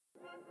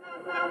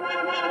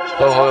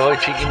Ahoy,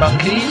 cheeky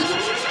monkeys.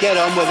 Get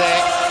on with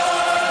it.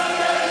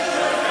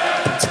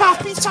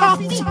 Toppy. It's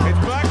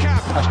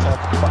Bergkamp. Hashtag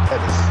fuck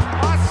tennis.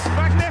 That's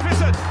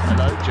magnificent.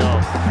 Hello,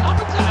 John. Up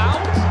and down.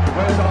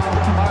 Well done.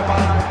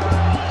 Bye-bye.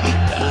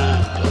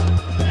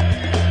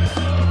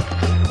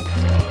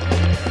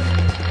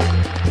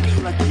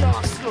 Be like the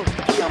Arsenal.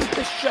 Be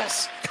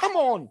ambitious. Come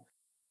on.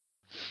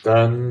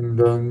 Dun,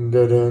 dun,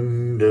 dun,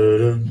 dun, dun,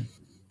 dun.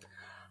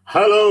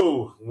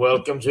 Hello,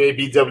 welcome to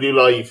ABW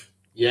Live.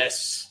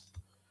 Yes,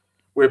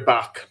 we're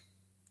back,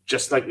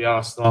 just like the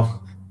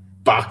Arsenal.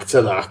 Back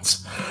to that.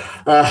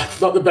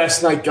 Not the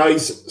best night,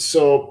 guys,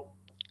 so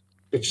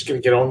we're just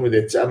going to get on with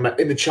it.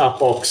 In the chat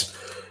box,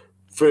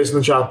 first in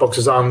the chat box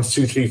is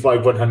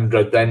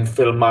Arms235100, then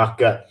Phil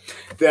Marker,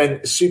 then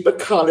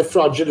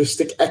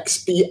Supercalifragilistic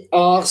XB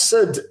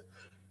Arsad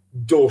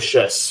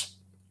Docious.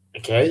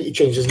 Okay, he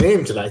changed his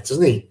name tonight,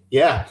 doesn't he?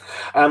 Yeah.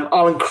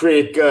 Alan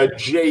Craig,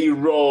 J.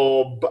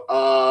 Rob,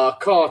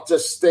 Carter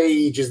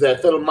Stage is there,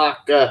 Phil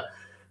Macker,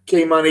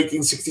 K-Man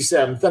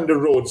 1867, Thunder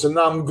Road,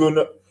 Sanam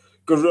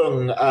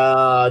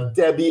Gurung,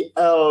 Debbie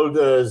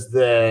Elders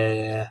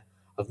there.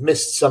 I've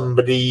missed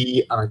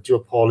somebody, and I do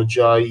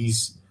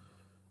apologise.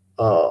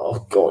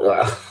 Oh,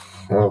 God.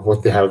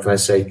 What the hell can I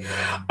say?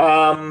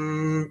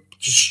 Who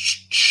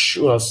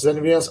else? Is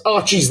anybody else?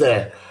 Archie's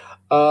there.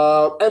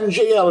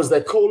 MJL is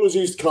there. Colours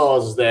Used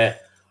Cars is there.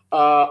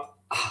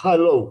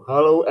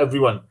 Hello,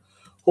 everyone.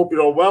 Hope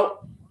you're all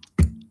well.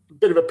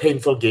 Bit of a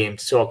painful game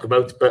to talk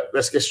about, but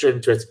let's get straight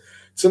into it.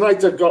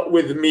 Tonight I've got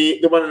with me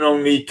the one and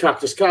only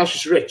Cactus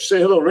Cassius Rich. Say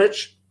hello,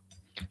 Rich.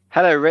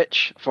 Hello,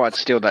 Rich. Thought I'd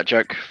steal that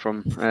joke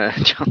from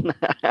John.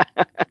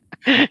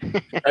 Hey,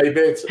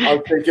 mate,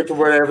 I'll take it from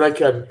wherever I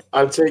can.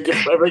 I'll take it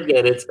wherever I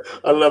get it.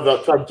 I love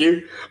that. Thank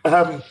you.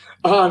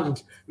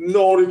 And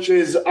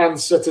Norwich's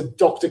answer to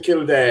Dr.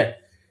 Kildare.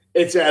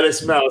 It's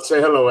Ellis Mel.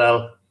 Say hello,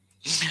 El.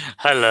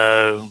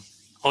 Hello.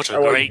 What a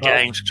great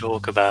game to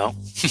talk about.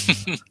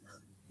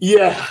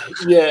 Yeah,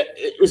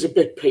 it was a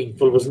bit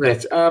painful, wasn't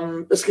it?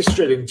 Let's get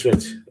straight into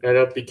it,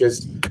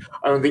 because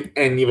I don't think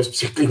any of us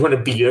particularly want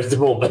to be here at the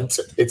moment.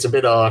 It's a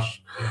bit harsh.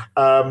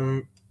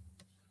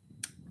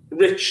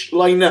 Rich,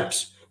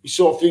 lineups. We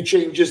saw a few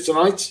changes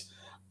tonight.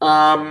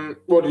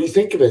 What did you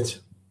think of it?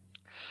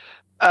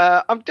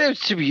 I'm there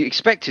to be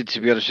expected, to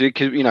be honest with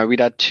you, because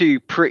we'd had two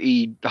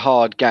pretty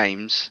hard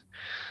games.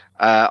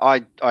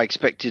 I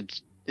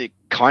expected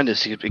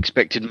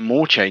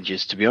more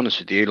changes, to be honest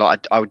with you.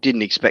 Like I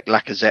didn't expect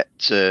Lacazette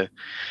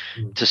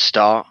to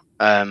start.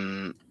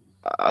 I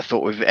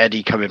thought with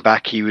Eddie coming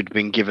back, he would have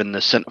been given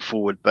the centre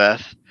forward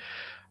berth.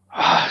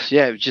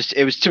 Yeah,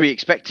 it was to be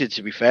expected,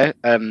 to be fair.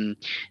 The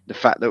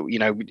fact that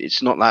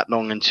it's not that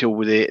long until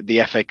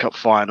the FA Cup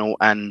final,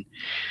 and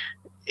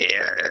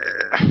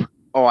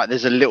all right,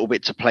 there's a little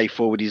bit to play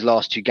for with these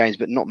last two games,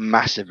 but not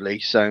massively.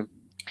 So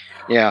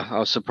yeah, I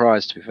was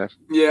surprised, to be fair.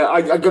 Yeah,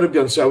 I got to be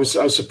honest. I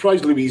was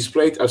surprised Louise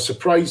played. I was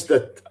surprised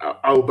that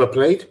Auba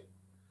played.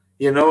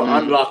 And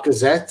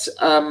Lacazette.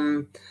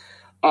 And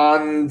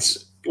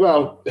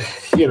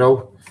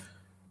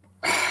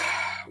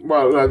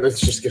let's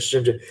just get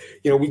straight into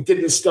it. We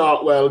didn't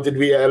start well, did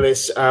we,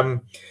 Ellis?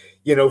 For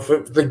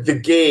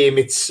the game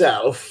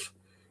itself,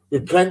 we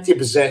had plenty of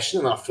possession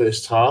in that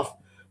first half,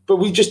 but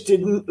we just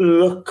didn't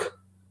look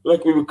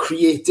like we were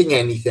creating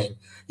anything,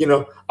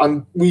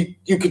 and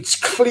you could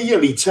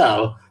clearly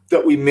tell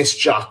that we missed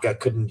Xhaka,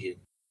 couldn't you?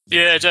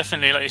 Yeah,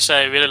 definitely. Like you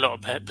say, we had a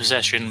lot of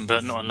possession,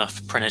 but not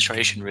enough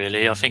penetration,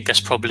 really. I think that's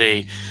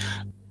probably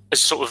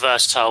as sort of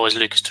versatile as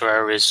Lucas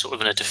Torreira is, sort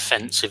of in a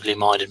defensively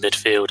minded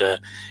midfielder.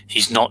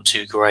 He's not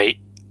too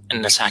great in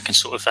an attacking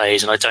sort of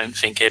phase, and I don't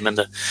think him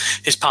and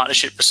his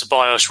partnership with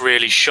Ceballos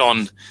really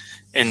shone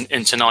in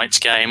tonight's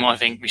game. I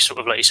think we sort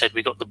of, like you said,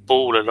 we got the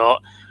ball a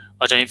lot.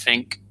 I don't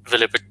think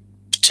Villa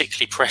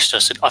particularly pressed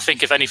us. I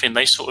think, if anything,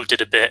 they sort of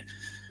did a bit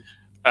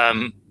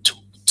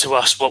to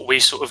us what we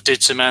sort of did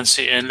to Man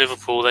City and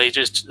Liverpool. They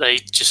just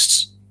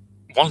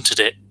wanted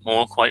it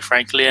more, quite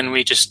frankly, and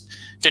we just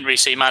didn't really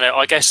see Matt.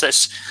 I guess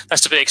that's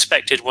to be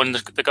expected when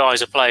the guys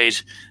have played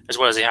as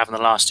well as they have in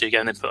the last two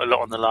games. They put a lot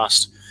on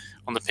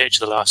the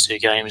pitch of the last two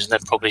games, and they're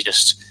probably it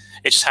just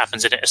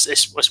happens.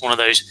 It's one of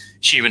those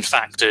human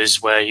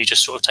factors where you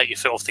just sort of take your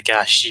foot off the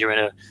gas. You're in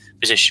a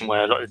position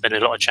where there's been a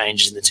lot of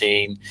changes in the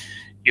team.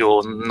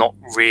 You're not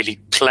really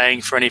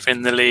playing for anything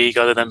in the league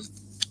other than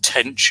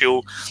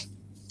potential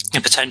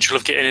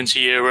of getting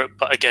into Europe.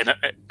 But again,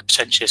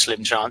 potentially a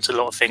slim chance. A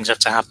lot of things have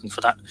to happen for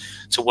that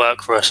to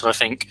work for us. And I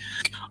think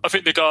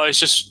the guys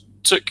just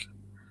took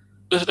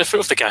their foot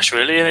off the gas,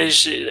 really, and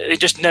they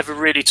just never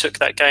really took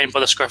that game by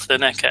the scruff of the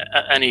neck at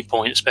any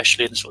point,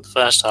 especially in the sort of the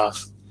first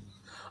half.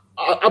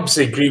 I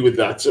absolutely agree with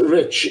that,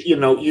 Rich.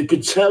 You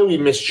could tell we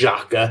missed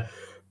Xhaka.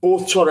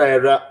 Both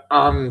Torreira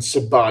and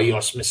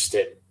Ceballos missed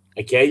him.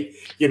 Okay,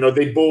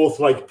 they both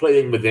like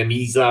playing with him.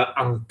 He's an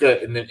anchor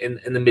in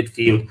the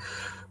midfield.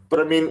 But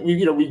I mean,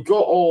 we've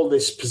got all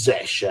this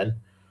possession.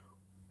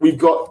 We've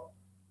got,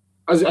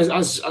 as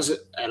I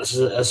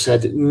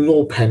said,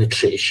 no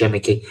penetration.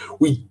 Okay,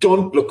 we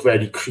don't look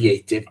very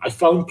creative. I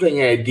found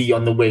playing Eddie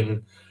on the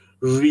wing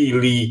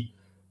really,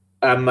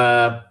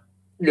 well,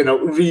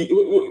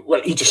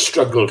 he just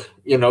struggled.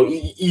 He'll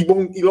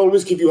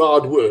always give you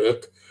hard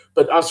work,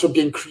 but as for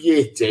being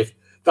creative,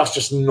 that's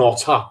just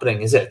not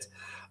happening, is it?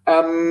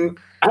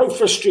 How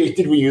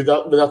frustrated were you with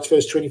that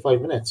first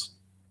 25 minutes?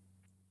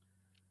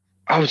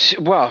 I was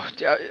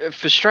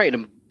frustrated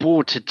and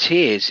bored to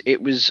tears.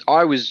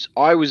 I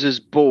was as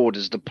bored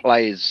as the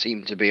players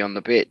seemed to be on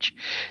the pitch.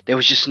 There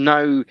was just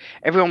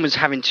everyone was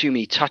having too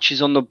many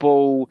touches on the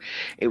ball.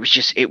 It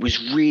was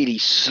really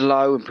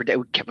slow and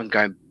we kept on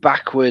going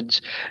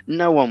backwards.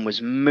 No one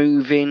was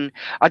moving.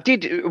 I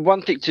did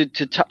one thing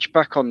to touch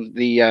back on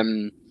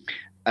the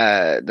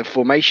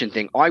formation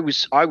thing. I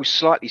was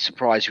slightly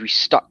surprised we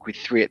stuck with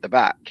 3 at the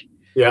back.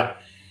 Yeah.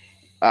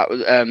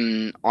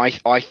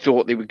 I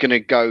thought they were going to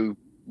go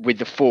with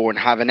the 4 and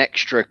have an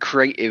extra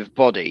creative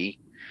body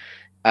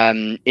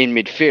in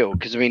midfield,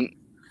 because I mean,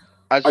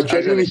 I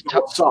genuinely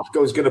thought Saka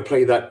was going to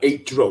play that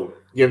 8 role,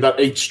 that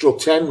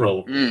 8/10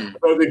 role.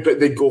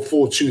 They'd go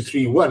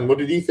 4-2-3-1. What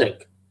did you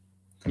think?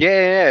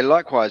 Yeah,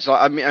 likewise.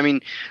 I mean,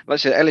 like I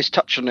said, Ellis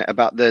touched on it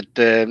about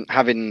the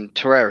having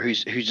Torreira,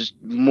 who's just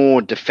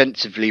more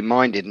defensively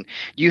minded, and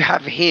you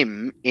have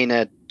him in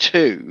a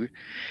 2.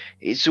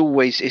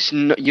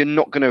 You're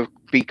not going to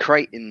be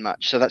creating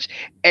much. So that's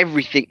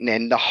everything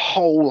then. The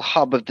whole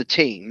hub of the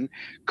team,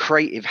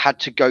 creative,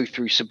 had to go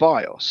through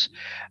Ceballos.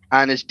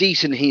 And as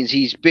decent as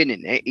he's been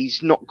in it,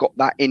 he's not got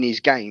that in his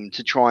game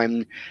to try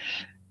and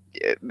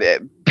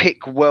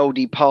pick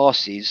worldy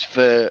passes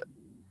for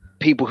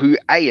people who,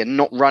 are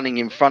not running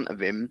in front of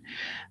him.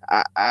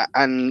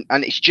 And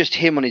it's just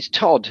him on his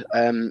Todd.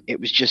 It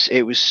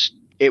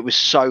was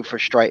so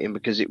frustrating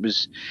because it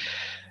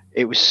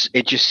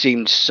just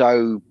seemed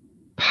so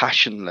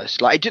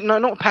passionless. Like,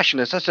 not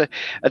passionless, that's a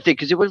thing,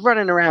 because it was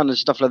running around and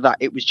stuff like that.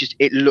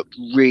 It looked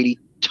really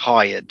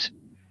tired.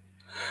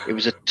 It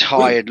was a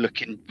tired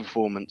looking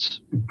performance.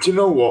 Do you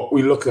know what?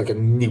 We look like a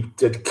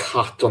neutered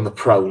cat on the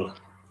prowl.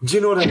 Do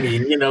you know what I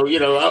mean?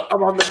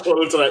 I'm on the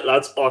prowl tonight,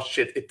 lads. Oh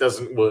shit, it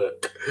doesn't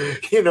work.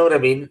 You know what I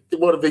mean?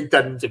 What have they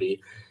done to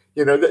me?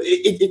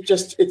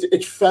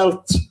 It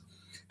felt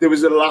there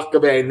was a lack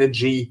of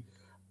energy.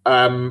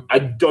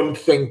 I don't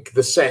think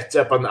the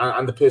setup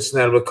and the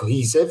personnel were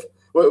cohesive.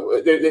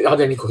 They had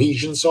any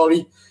cohesion,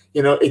 sorry.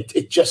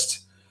 It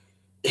just,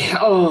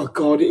 oh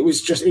God, it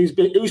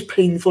was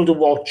painful to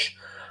watch.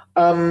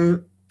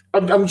 I'm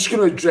just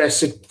going to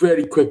address it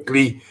very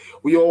quickly.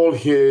 We all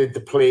heard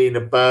the plane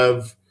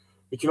above.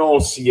 We can all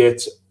see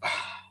it.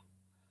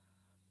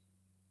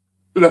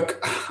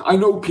 Look, I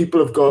know people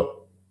have got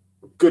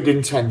good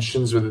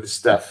intentions with this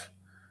stuff.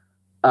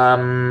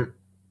 But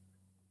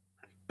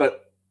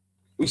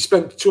we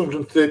spent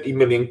 230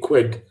 million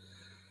quid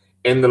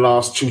in the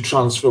last 2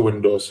 transfer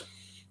windows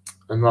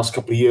in the last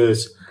couple of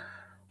years.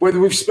 Whether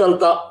we've spent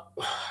that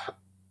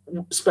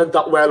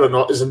well or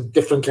not is a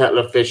different kettle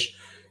of fish.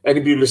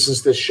 Anybody who listens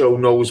to this show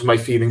knows my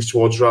feelings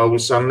towards Raul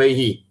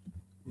Sanllehi.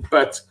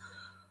 But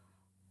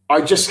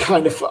I just I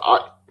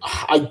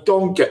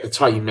don't get the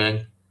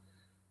timing.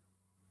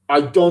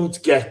 I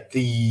don't get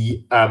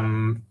the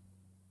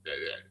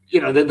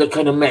the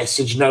kind of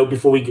message now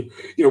before we've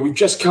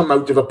just come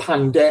out of a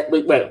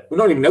pandemic. Well, we're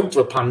not even out of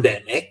a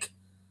pandemic.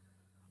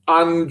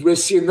 And we're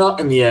seeing that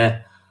in the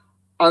air.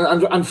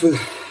 And for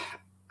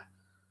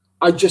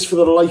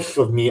the life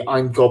of me,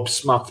 I'm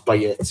gobsmacked by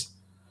it.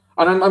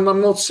 And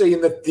I'm not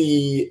saying that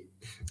the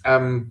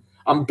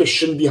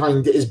ambition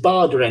behind it is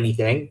bad or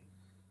anything,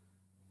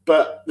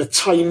 but the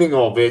timing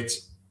of it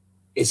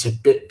is a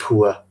bit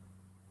poor.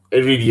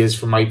 It really is,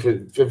 from my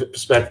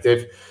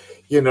perspective.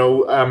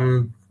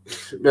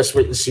 Let's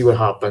wait and see what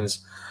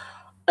happens.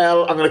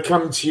 El, I'm going to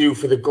come to you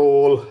for the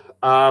goal.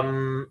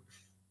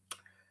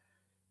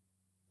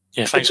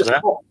 Yeah, thanks for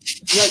that.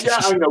 Yeah,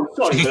 I know.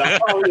 Sorry for that.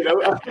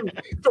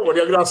 Don't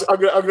worry.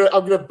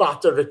 I'm going to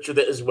batter Rich with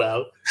it as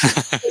well.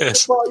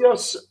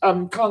 Ceballos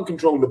can't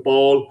control the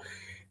ball.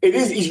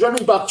 He's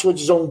running back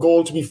towards his own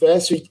goal, to be fair.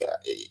 So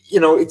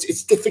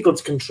it's difficult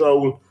to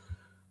control.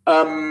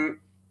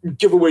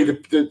 Give away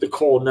the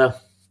corner.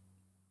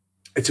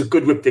 It's a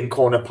good whipped in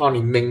corner.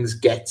 Apparently Mings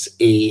gets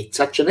a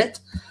touch on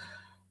it.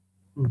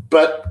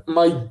 But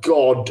my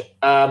God,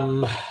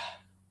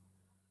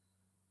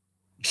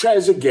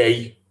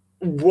 Trezeguet,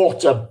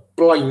 what a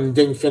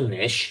blinding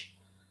finish.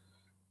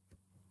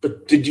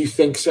 But did you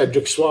think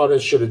Cedric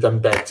Suarez should have done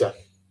better?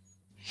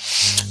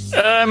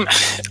 I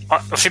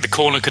think the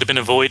corner could have been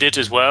avoided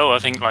as well. I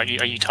think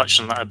you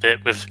touched on that a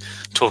bit with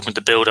talking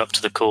the build up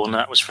to the corner.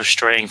 That was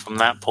frustrating from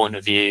that point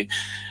of view.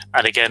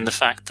 And again, the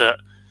fact that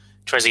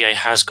Trezeguet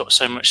has got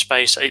so much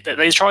space.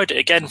 They tried it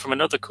again from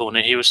another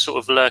corner. He was sort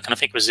of lurking. I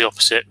think it was the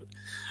opposite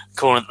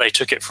corner that they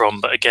took it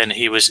from. But again,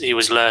 he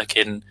was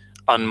lurking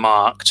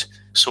unmarked,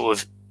 sort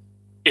of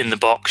in the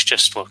box,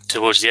 just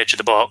towards the edge of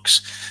the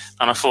box.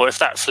 And I thought if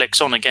that flicks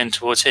on again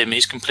towards him,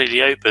 he's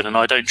completely open. And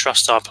I don't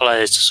trust our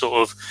players to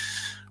sort of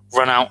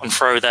run out and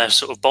throw their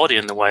sort of body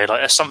in the way.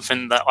 Like, that's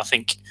something that I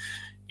think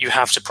you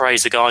have to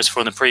praise the guys for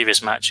in the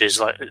previous matches.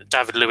 Like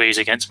David Luiz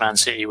against Man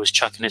City was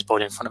chucking his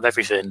body in front of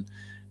everything.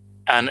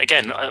 And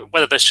again,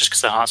 whether that's just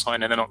because their heart's not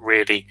in it, they're not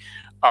really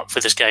up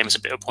for this game. It's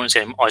a bit of a pointless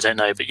game. I don't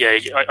know. But yeah,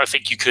 I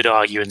think you could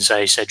argue and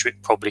say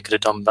Cedric probably could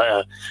have done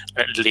better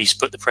and at least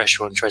put the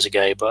pressure on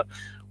Trezeguet. But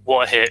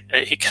what a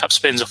hit. He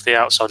spins off the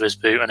outside of his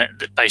boot and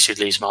it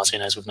basically leaves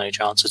Martinez with no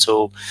chance at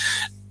all.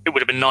 It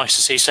would have been nice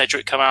to see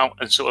Cedric come out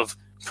and sort of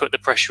put the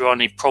pressure on.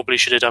 He probably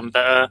should have done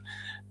better.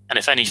 And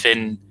if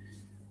anything,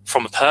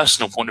 from his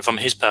personal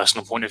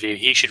point of view,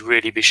 he should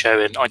really be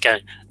showing.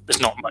 Again,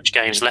 there's not much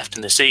games left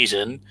in the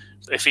season,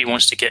 but if he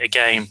wants to get a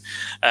game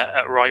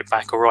at right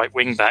back or right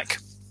wing back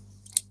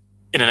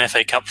in an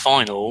FA Cup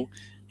final,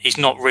 he's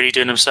not really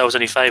doing themselves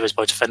any favours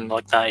by defending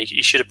like that.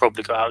 He should have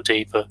probably got out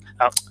deeper,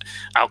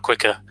 out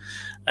quicker,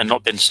 and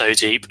not been so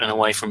deep and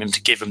away from him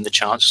to give him the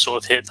chance to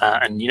sort of hit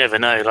that. And you never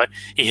know, like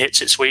he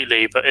hits it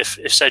sweetly, but if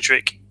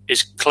Cedric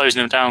is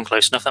closing him down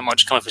close enough, that might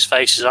just come off his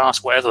face, his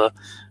ass, whatever,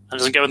 and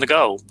doesn't go in the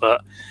goal.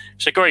 But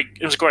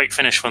it was a great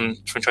finish from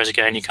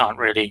Trezeguet, and you can't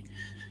really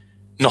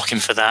knock him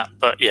for that.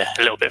 But yeah,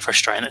 a little bit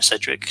frustrating that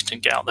Cedric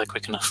didn't get out there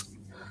quick enough.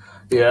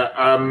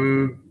 Yeah,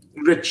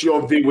 Rich,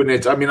 you're viewing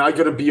it. I mean, I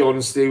got to be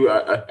honest with you.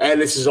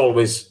 Ellis is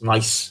always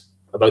nice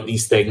about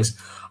these things.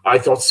 I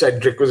thought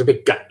Cedric was a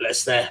bit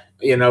gutless there.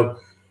 You know,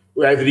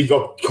 whether he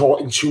got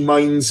caught in two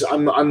minds,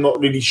 I'm not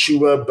really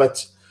sure.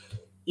 But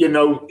you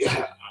know,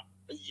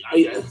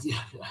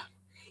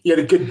 he had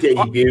a good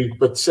debut,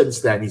 but since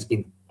then he's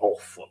been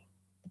awful.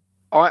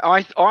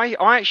 I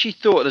actually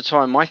thought at the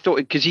time,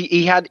 because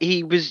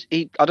he was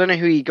I don't know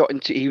who he got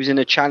into, he was in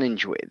a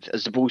challenge with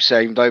as the ball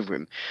sailed over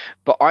him,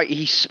 but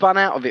he spun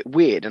out of it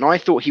weird, and I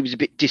thought he was a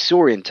bit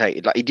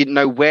disorientated, like he didn't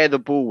know where the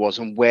ball was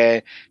and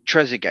where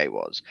Trezeguet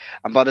was,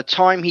 and by the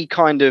time he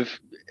kind of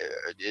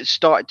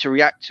started to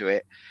react to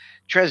it,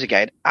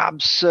 Trezeguet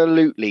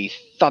absolutely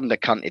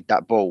thundercunted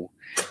that ball.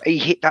 He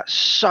hit that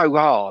so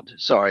hard.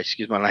 Sorry,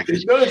 excuse my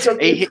language. No, it's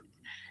okay.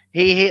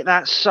 He hit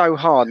that so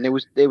hard, and there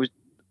was.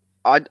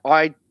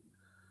 I'm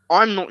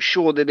not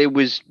sure that there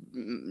was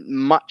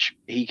much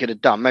he could have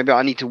done. Maybe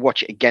I need to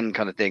watch it again,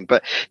 kind of thing.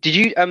 But did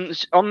you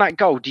on that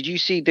goal? Did you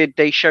see that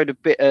they showed a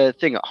bit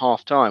thing at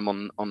half time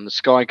on the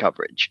Sky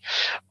coverage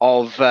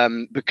of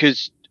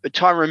because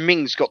Tyrone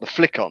Mings got the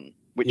flick on,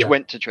 which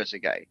went to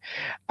Trezeguet,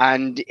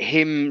 and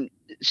him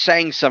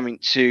saying something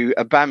to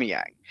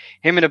Aubameyang.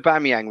 Him and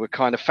Aubameyang were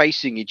kind of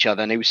facing each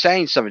other, and he was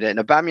saying something, and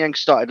Aubameyang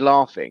started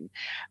laughing,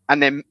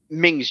 and then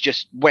Mings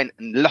just went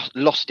and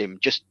lost him,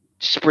 just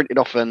sprinted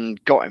off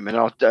and got him, and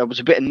I was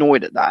a bit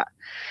annoyed at that.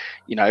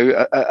 You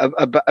know,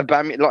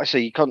 Aubameyang, like I say,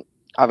 you can't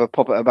have a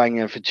pop at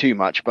Aubameyang for too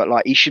much, but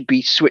like he should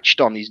be switched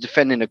on. He's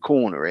defending a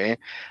corner here.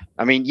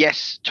 I mean,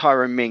 yes,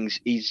 Tyrone Mings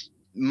is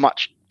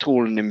much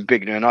taller and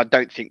bigger, and I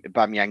don't think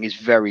Aubameyang is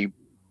very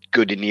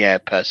good in the air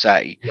per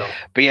se. No.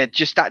 But yeah,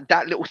 just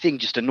that little thing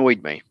just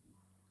annoyed me.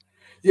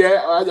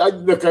 Yeah,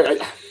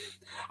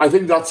 I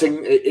think that's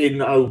in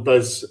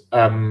Auba's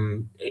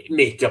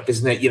makeup,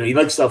 isn't it? You know, he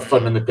likes to have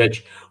fun on the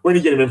pitch. When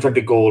you get him in front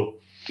of goal,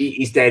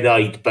 he's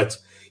dead-eyed, but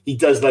he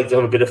does like to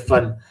have a bit of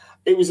fun.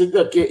 It was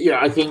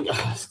I think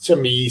to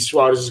me,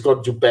 Suarez has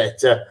got to do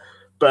better,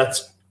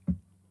 but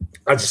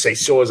as I say,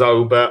 so has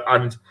Auba.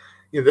 And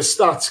you know, the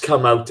stats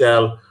come out,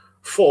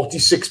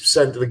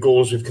 46% of the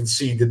goals we've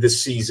conceded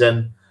this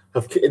season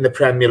in the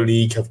Premier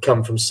League have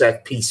come from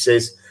set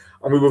pieces,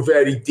 and we were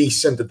very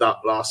decent at that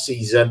last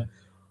season.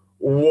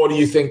 What do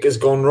you think has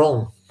gone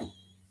wrong?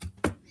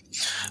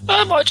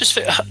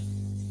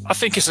 I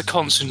think it's a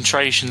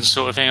concentration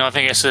sort of thing. I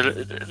think it's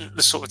the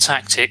sort of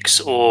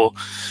tactics or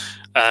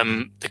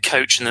the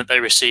coaching that they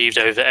received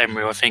over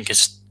Emery. I think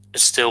has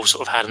still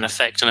sort of had an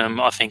effect on him.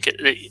 I think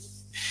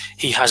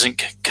he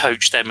hasn't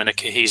coached them in a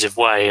cohesive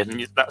way,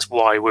 and that's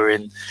why we're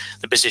in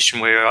the position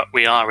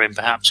we are in.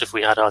 Perhaps if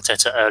we had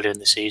Arteta earlier in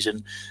the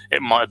season,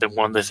 it might have been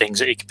one of the things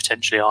that he could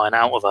potentially iron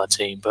out of our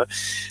team. But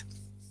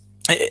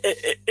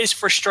it's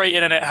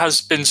frustrating, and it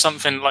has been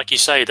something, like you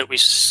say, that we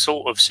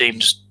sort of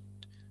seemed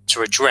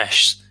to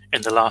address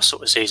in the last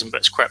sort of season, but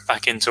it's crept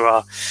back into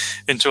our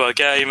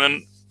game,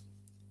 and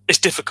it's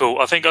difficult.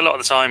 I think a lot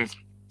of the time,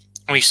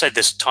 we said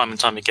this time and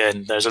time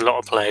again, there's a lot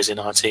of players in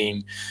our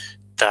team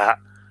that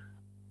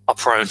are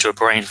prone to a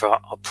brain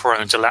fart, are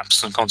prone to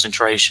lapses and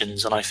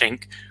concentrations, and I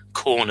think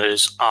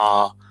corners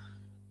are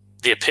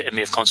the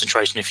epitome of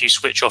concentration. If you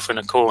switch off in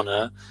a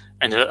corner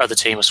and the other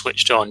team are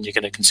switched on, you're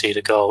going to concede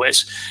a goal.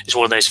 It's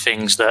one of those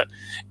things that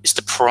it's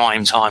the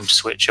prime time to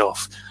switch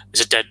off.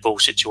 It's a dead ball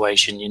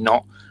situation. You're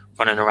not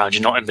running around.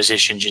 You're not in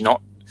positions. You're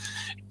not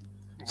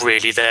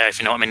really there, if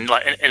you know what I mean.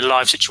 Like in a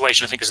live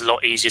situation, I think it's a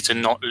lot easier to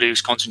not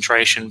lose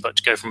concentration, but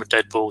to go from a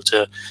dead ball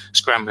to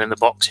scrambling in the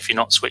box, if you're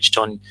not switched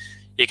on,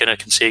 you're going to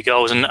concede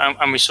goals.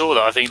 And we saw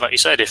that. I think, like you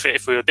said, if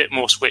we were a bit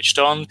more switched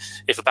on,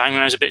 if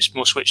Aubameyang was a bit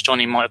more switched on,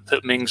 he might have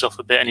put Mings off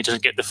a bit and he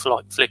doesn't get the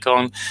flick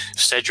on. If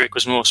Cedric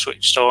was more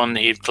switched on,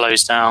 he'd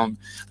close down.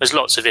 There's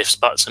lots of ifs,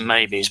 buts and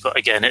maybes. But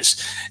again, it's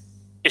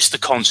the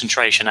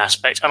concentration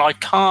aspect. And I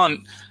can't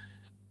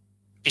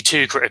be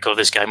too critical of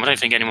this game. I don't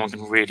think anyone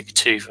can really be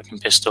too fucking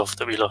pissed off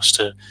that we lost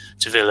to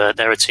Villa.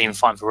 They're a team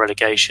fighting for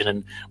relegation,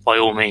 and by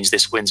all means,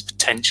 this win's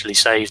potentially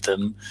saved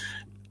them.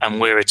 and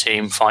we're a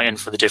team fighting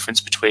for the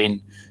difference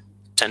between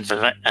 10th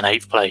and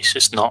 8th place.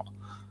 It's not.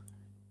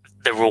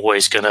 They're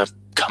always going to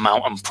come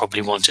out and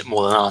probably want it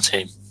more than our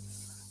team.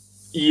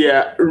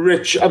 Yeah,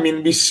 Rich, I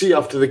mean, we see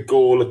after the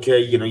goal, okay,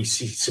 you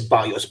see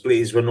Ceballos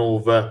Blaze run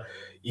over.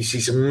 You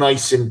see some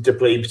nice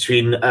interplay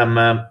between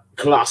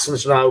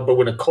Claessens and Alba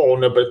win a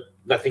corner, but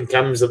nothing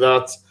comes of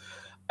that.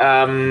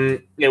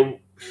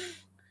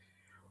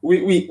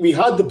 We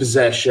had the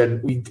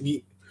possession.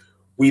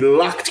 We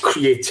lacked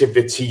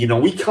creativity.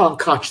 We can't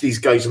catch these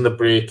guys on the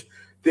break.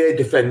 They're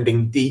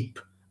defending deep,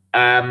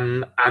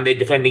 and they're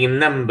defending in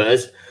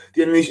numbers.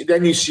 Then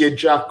you see a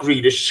Jack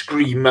Grealish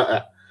scream at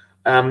her.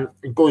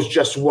 It goes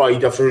just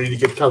wide after a really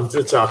good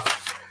counter-attack.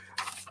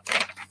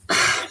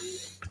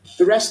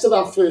 The rest of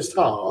that first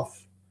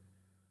half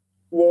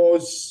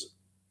was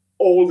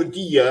all the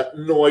gear,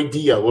 no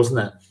idea, wasn't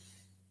it?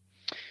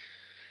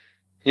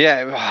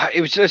 Yeah,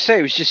 it was.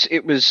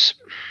 It was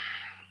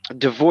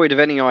devoid of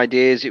any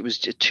ideas. It was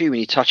just too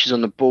many touches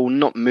on the ball,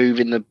 not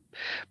moving the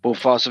ball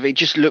fast enough. It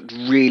just looked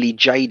really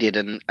jaded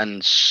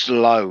and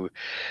slow.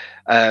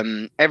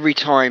 Every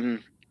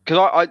time,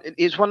 because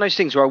it's one of those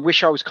things where I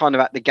wish I was kind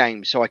of at the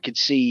game so I could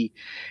see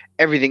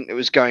everything that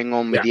was going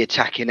on with the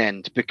attacking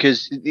end,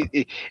 because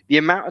the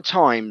amount of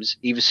times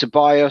either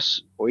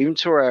Ceballos or even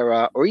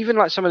Torreira or even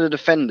like some of the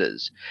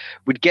defenders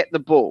would get the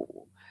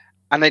ball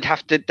and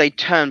they'd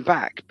turn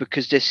back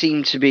because there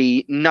seemed to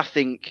be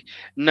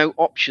no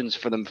options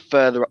for them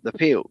further up the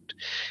field.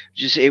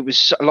 It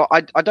was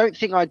I don't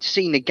think I'd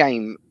seen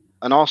an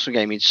Arsenal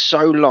game in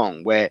so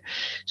long where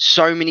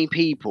so many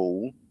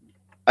people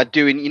are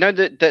doing,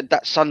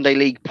 that Sunday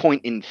League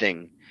pointing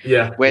thing.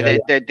 Yeah. Where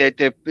they're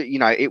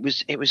it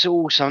was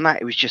all some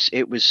that it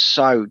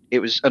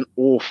was an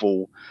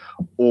awful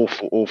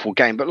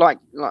game. But like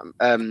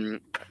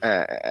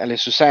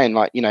Ellis was saying,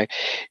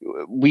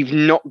 we've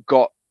not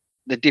got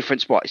the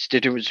difference. It's the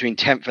difference between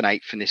 10th and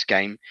 8th in this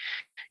game.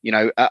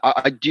 I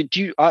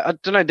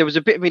don't know. There was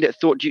a bit of me that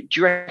thought, do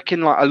you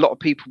reckon like a lot of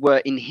people were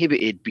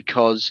inhibited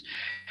because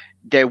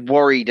they're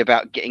worried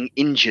about getting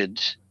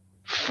injured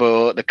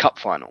for the cup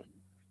final?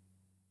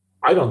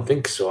 I don't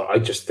think so. I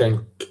just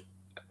think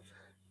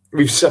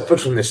we've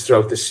suffered from this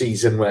throughout the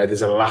season where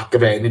there's a lack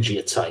of energy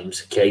at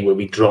times, okay, where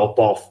we drop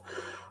off.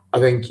 I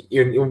think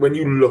when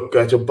you look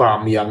at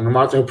Aubameyang, no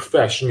matter how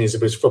professional he is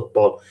of his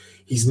football,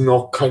 he's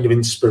not kind of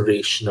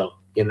inspirational,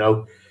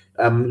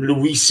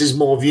 Luis is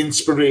more of the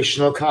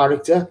inspirational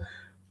character.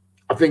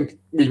 I think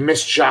we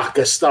missed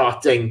Xhaka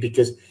starting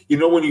because,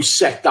 when you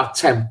set that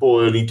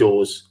tempo early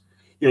doors,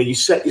 you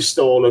set your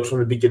stall out from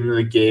the beginning of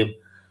the game.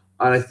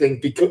 And I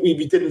think because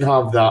we didn't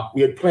have that,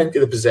 we had plenty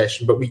of the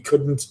possession, but we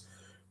couldn't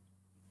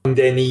find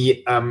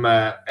any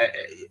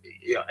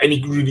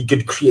really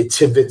good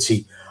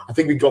creativity. I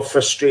think we got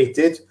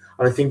frustrated,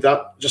 and I think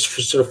that just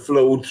sort of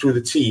flowed through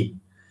the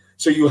team.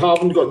 So you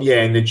haven't got the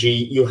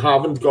energy, you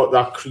haven't got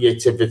that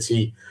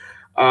creativity,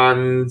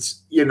 and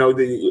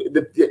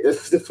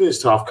the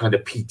first half kind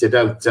of petered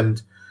out.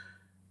 And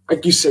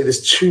like you say,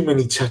 there's too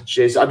many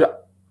touches. I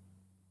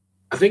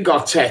think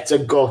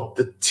Arteta got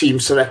the team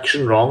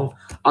selection wrong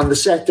and the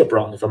setup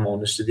wrong, if I'm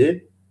honest with you.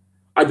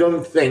 I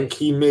don't think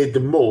he made the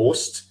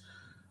most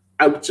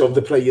out of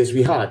the players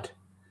we had.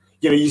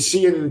 You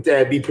see in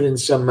Debbie putting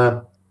some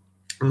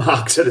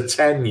marks at a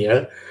 10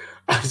 here.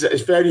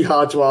 It's very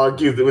hard to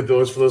argue with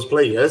those for those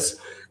players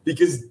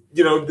because,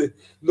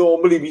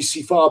 normally we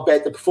see far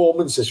better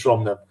performances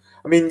from them.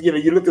 I mean,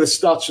 you look at the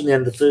stats from the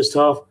end of the first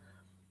half.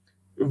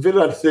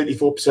 Villa had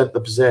 34% of the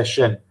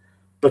possession,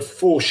 but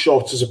 4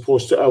 shots as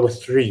opposed to our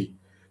 3.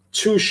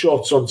 2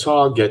 shots on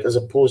target as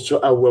opposed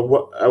to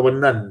our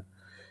none.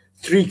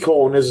 3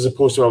 corners as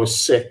opposed to our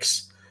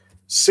 6.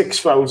 6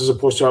 fouls as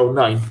opposed to our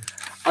 9.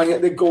 And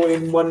yet they're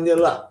going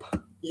 1-0 up.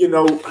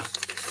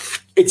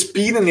 It's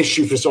been an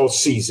issue for us all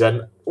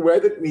season,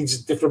 whether it needs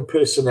different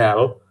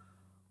personnel.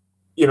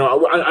 And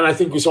I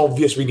think it's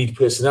obvious we need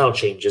personnel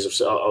changes,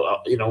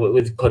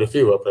 with quite a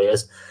few of our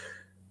players.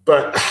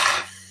 But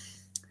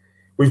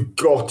we've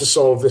got to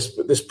solve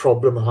this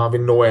problem of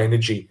having no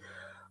energy.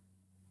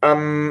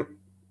 When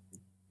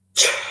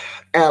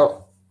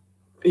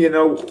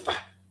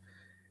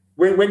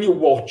you're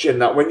watching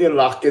that, when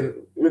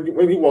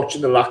you're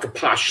watching the lack of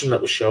passion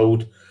that was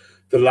showed,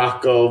 the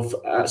lack of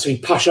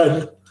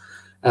passion.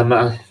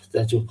 I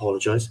do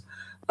apologise.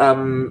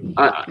 And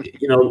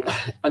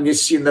you're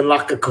seeing the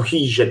lack of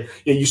cohesion.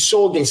 You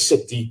saw against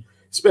City,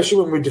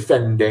 especially when we're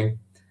defending.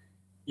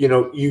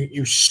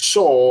 You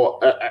saw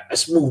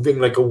us moving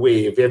like a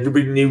wave.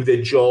 Everybody knew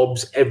their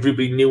jobs.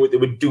 Everybody knew what they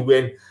were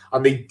doing,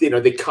 and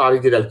they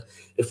carried it out.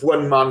 If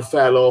one man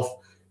fell off,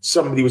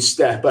 somebody would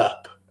step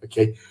up.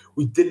 Okay,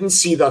 we didn't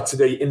see that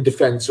today in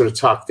defence or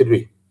attack, did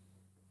we?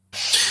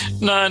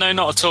 No,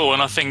 not at all.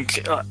 And I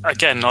think,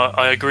 again,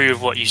 I agree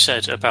with what you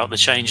said about the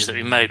changes that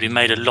we made. We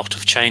made a lot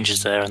of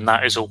changes there, and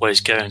that is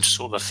always going to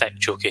sort of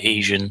affect your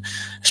cohesion,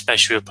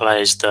 especially with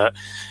players that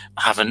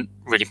haven't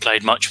really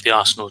played much for the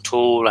Arsenal at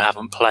all, or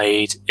haven't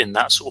played in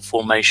that sort of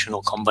formation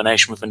or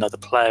combination with another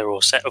player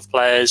or set of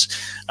players.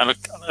 And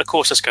of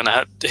course, that's going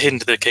to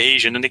hinder the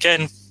cohesion. And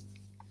again,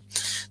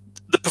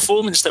 the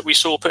performance that we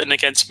saw putting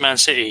against Man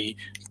City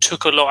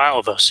took a lot out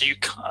of us. So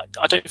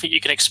I don't think you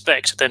can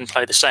expect to then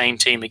play the same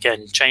team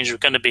again. Changes are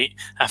going to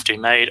have to be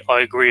made. I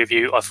agree with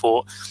you. I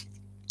thought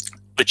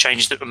the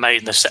changes that were made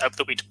and the setup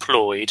that we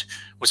deployed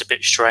was a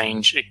bit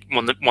strange.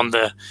 When the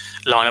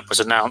lineup was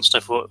announced, I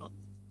thought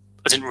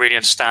I didn't really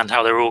understand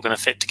how they were all going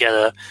to fit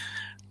together,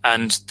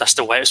 and that's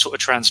the way it sort of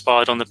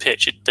transpired on the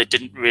pitch. They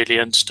didn't really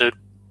understood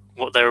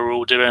what they were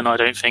all doing. I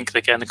don't think,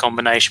 again, the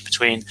combination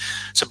between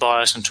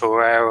Tobias and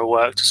Torreira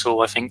worked at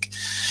all. I think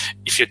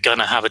if you're going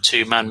to have a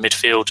two-man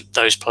midfield,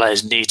 those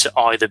players need to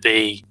either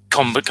be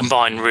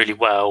combine really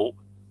well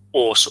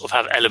or sort of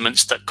have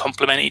elements that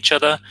complement each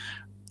other.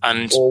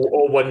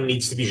 Or one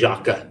needs to be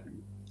Xhaka.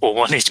 Or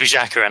one needs to be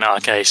Xhaka in our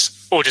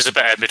case, or just a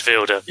better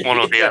midfielder, one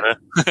or the other.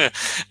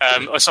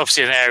 It's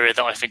obviously an area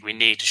that I think we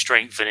need to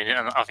strengthen,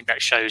 and I think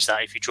that shows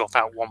that if you drop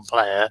out one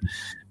player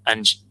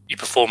and your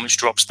performance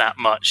drops that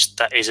much,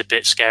 that is a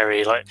bit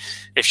scary. Like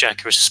if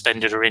Xhaka is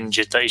suspended or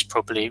injured, that he's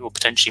probably or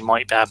potentially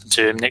might happen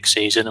to him next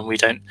season, and we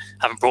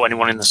haven't brought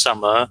anyone in the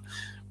summer.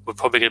 We're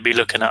probably going to be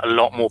looking at a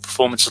lot more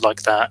performances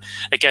like that.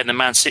 Again, the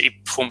Man City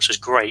performance was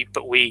great,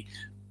 but we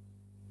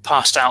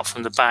passed out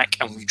from the back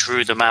and we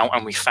drew them out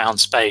and we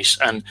found space.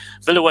 And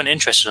Villa weren't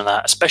interested in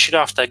that, especially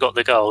after they got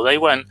the goal. They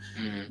weren't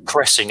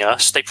pressing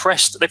us. They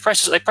pressed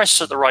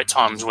us at the right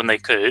times when they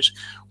could,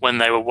 when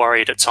they were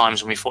worried at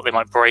times when we thought they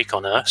might break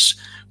on us.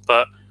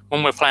 But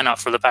when we're playing out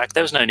from the back,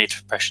 there was no need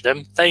to pressure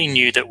them. They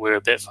knew that we were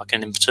a bit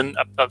fucking impotent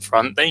up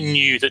front. They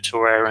knew that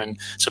Torreira and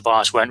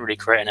Tobias weren't really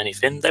creating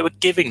anything. They were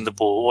giving the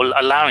ball or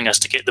allowing us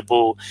to get the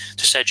ball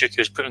to Cedric, who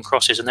was putting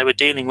crosses, and they were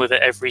dealing with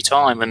it every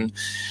time. And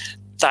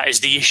that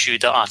is the issue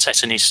that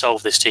Arteta needs to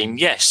solve this team.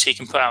 Yes, he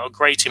can put out a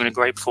great team and a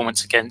great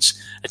performance against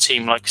a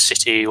team like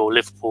City or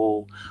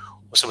Liverpool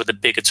or some of the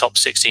bigger top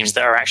six teams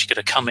that are actually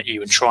going to come at you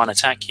and try and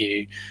attack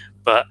you.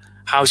 But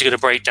how is he going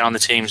to break down the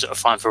teams that are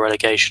fighting for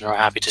relegation or are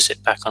happy to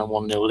sit back on a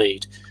 1-0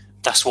 lead?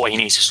 That's what he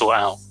needs to sort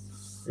out.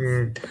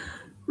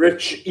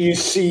 Rich, you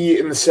see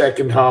in the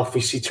second half, we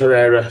see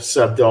Torreira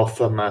subbed off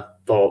for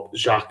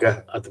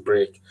Xhaka at the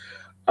break.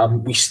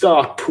 We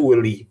start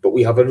poorly, but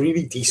we have a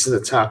really decent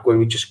attack where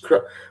we just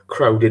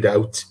crowded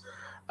out.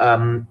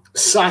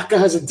 Saka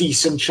has a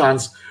decent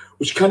chance,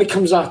 which kind of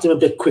comes at him a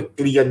bit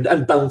quickly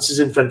and bounces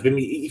in front of him.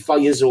 He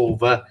fires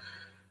over.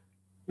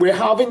 We're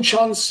having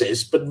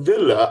chances, but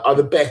Villa are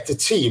the better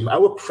team.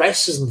 Our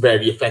press isn't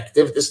very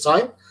effective this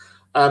time.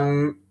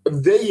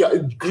 Grealish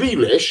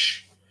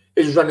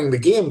is running the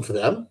game for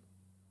them,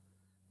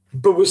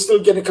 but we're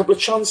still getting a couple of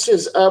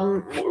chances.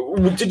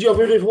 Did you have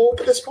a bit of hope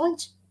at this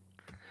point?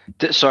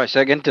 Sorry,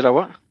 say again. Did I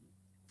what?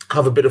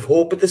 Have a bit of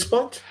hope at this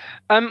point?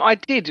 I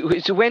did.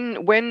 So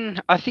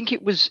when I think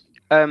it was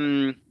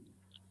when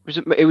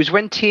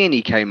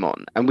Tierney came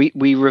on and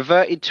we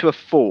reverted to a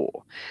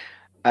 4.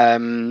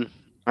 And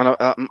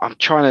I'm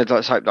trying to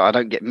hope that I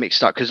don't get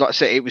mixed up because, like I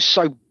said, it was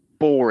so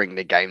boring,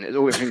 the game that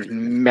everything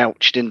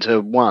melched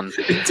into one.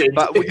 It did.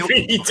 But It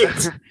really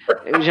did.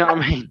 you know what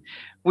I mean?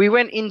 We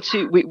went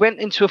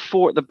into a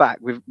 4 at the back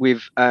with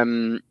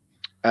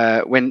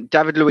when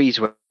David Luiz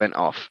went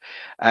off,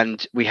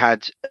 and we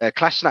had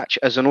Kolasinac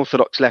as an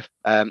orthodox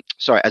as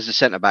a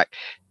centre back,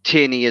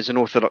 Tierney as an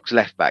orthodox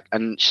left back,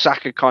 and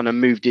Saka kind of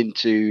moved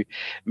into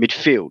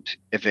midfield,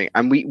 I think.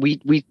 And we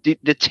did,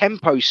 the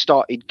tempo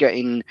started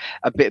getting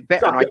a bit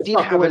better. And I did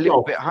have a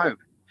little bit of hope.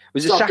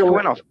 Was it Saka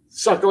went off?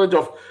 Saka went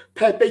off.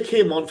 Pepe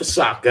came on for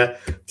Saka.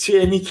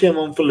 Tierney came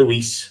on for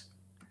Luis.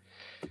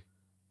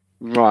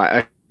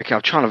 Right. Okay,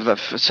 I'm trying to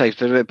save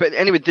the. But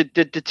anyway,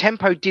 the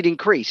tempo did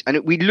increase, and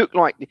we looked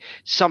like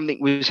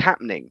something was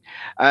happening.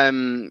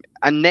 And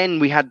then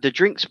we had the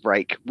drinks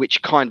break,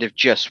 which kind of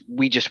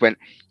we just went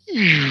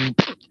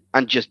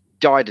and just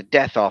died a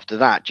death after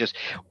that. Just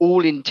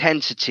all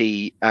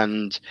intensity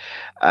and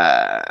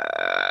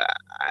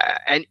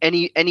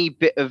any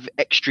bit of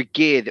extra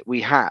gear that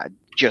we had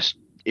just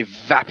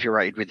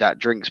evaporated with that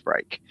drinks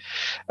break.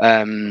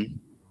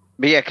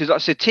 But yeah, because like I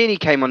said, Tierney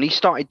came on, he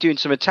started doing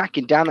some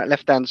attacking down that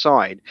left-hand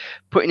side,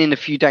 putting in a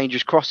few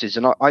dangerous crosses.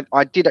 And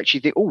I did actually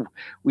think,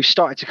 we've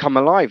started to come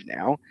alive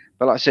now.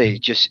 But like I say,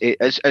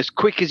 as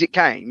quick as it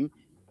came,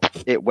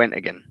 it went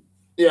again.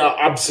 Yeah,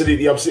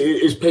 absolutely.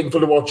 It was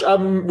painful to watch.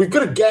 We've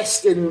got a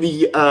guest in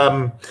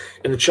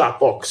the chat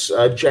box,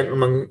 a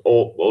gentleman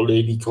or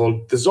lady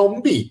called The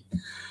Zombie.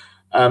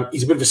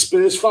 He's a bit of a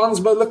Spurs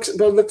fan by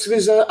the looks of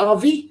his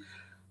RV.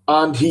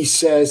 And he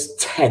says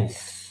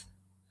 10th.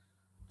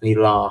 And he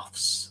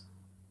laughs.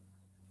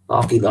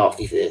 Laughy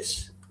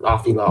face.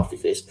 Laughy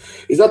face.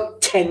 Is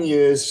that 10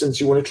 years since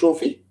you won a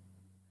trophy?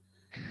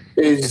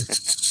 We're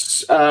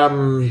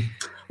going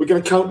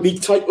to count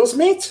league titles,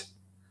 mate?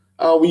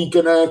 Are we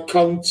going to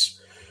count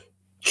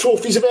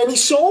trophies of any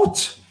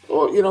sort?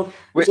 Or,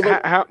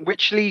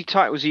 which league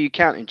titles are you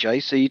counting, Jay?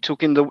 So are you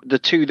talking the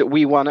 2 that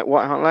we won at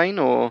White Hart Lane,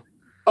 or?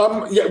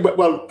 Yeah,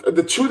 well,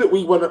 the 2 that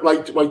we won at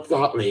White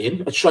Hart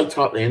Lane, at Shite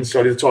Hart Lane,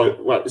 sorry, the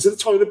toilet. Well, is it the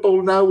toilet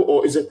bowl now,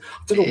 or is it?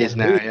 I don't know. It is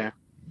now, yeah.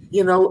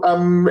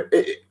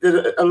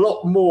 A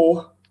lot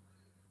more.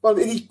 Well,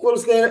 it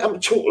equals their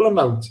total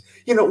amount.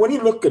 When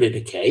you look at it,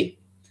 okay,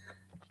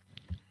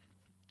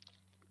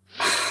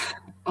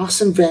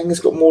 Arsene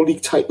Wenger's got more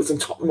league titles than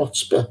Tottenham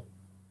Hotspur.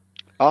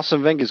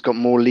 Arsene Wenger's got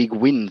more league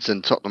wins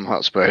than Tottenham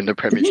Hotspur in the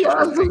Premiership.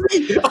 Arsene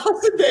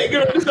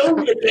Wenger on his own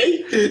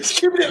again. He's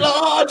giving it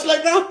large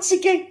like that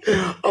again.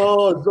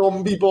 Oh,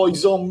 zombie boy,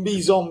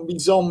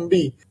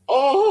 zombie.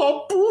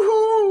 Oh,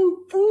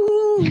 boo-hoo,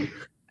 boo-hoo.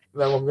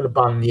 Now I'm going to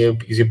ban you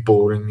because you're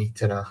boring me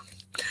tonight.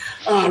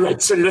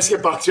 Right, sorry, let's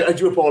get back to it. I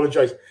do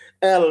apologise.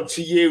 L,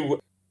 to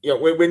you,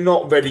 we're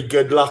not very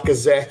good.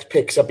 Lacazette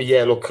picks up a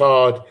yellow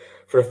card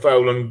for a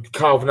foul on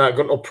Calvin.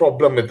 Got no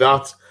problem with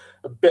that.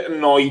 A bit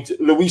annoyed.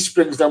 Luis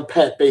brings down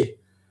Pepe.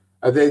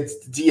 They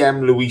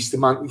DM Luis, the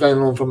guy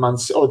on from Man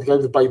City. Oh, the guy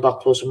with the buyback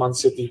clause from Man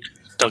City.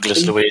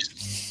 Douglas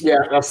Luiz. Yeah,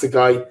 that's the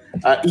guy.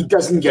 He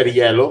doesn't get a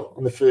yellow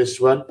on the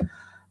first one.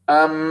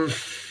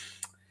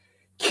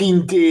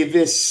 Kane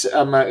Davis,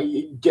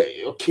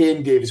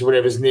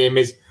 whatever his name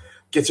is,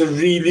 gets a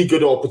really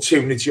good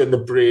opportunity on the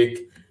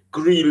break.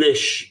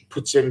 Grealish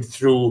puts him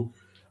through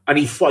and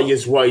he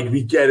fires wide.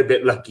 We get a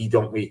bit lucky,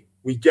 don't we?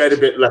 We get a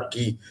bit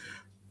lucky.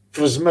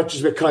 For as much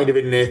as we're kind of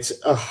in it,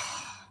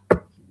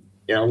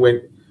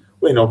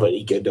 we're not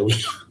very good, are we?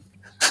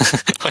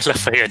 I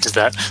love how you entered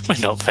that. We're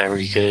not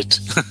very good.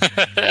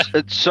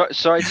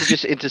 Sorry to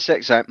just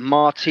intersect that.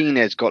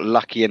 Martinez got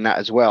lucky in that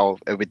as well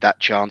with that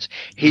chance.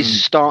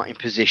 His starting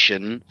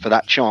position for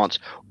that chance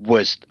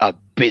was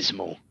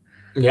abysmal.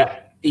 Yeah,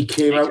 he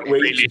came out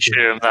really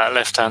sure that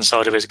left-hand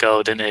side of his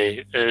goal, didn't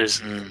he? It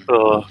was,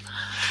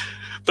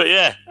 But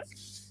yeah,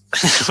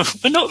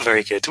 we're not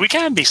very good. We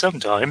can be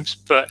sometimes,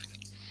 but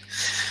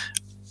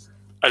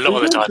a lot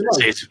of the time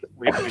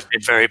we've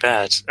been very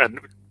bad. And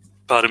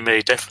pardon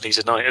me, definitely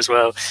tonight as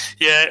well.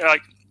 Yeah,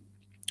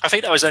 I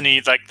think that was only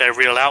like their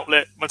real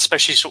outlet,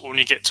 especially sort of when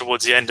you get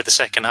towards the end of the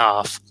second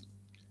half.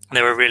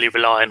 They were really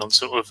relying on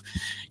sort of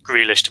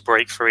Grealish to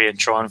break free and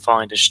try and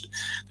find the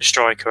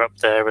striker up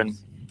there, and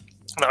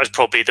that was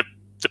probably the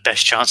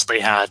best chance they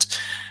had.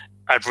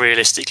 And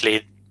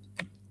realistically,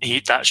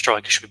 that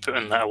striker should be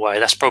putting that away.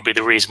 That's probably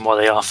the reason why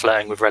they are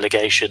flirting with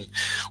relegation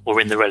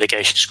or in the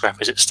relegation scrap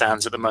as it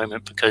stands at the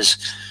moment, because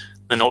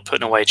they're not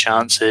putting away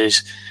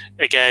chances.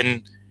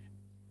 Again,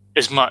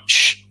 as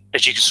much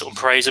as you can sort of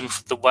praise them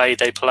for the way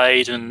they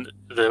played and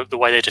the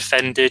way they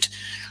defended,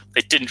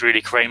 they didn't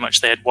really create much.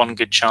 They had one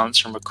good chance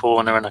from a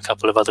corner and a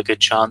couple of other good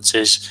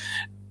chances.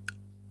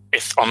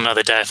 If on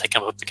another day, if they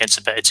come up against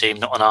a better team,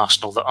 not an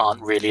Arsenal that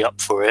aren't really up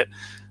for it,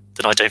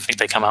 then I don't think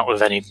they come out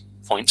with any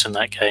points in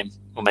that game,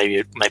 or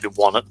maybe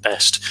one at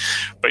best.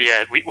 But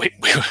yeah, we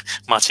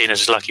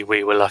Martinez is lucky,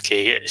 we were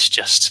lucky. It's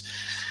just,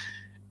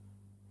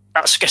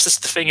 I guess that's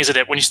the thing, isn't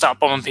it? When you start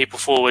bombing people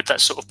forward, that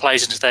sort of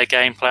plays into their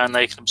game plan.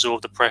 They can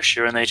absorb the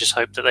pressure and they just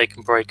hope that they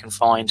can break and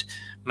find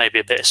maybe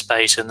a bit of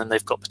space, and then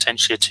they've got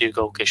potentially a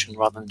 2-goal cushion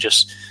rather than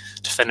just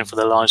defending for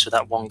their lives with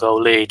that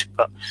 1-goal lead.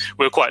 But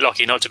we were quite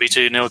lucky not to be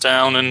 2-0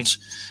 down, and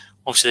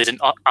obviously they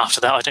didn't. After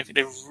that, I don't think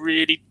they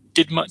really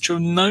did much of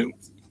note.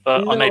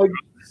 But no,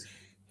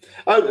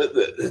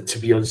 to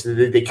be honest,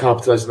 they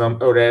capitalised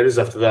on our errors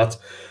after that.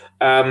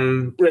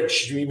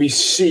 Rich, we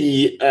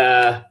see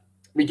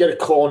we get a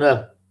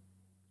corner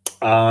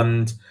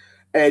and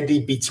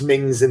Eddie beats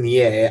Mings in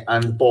the air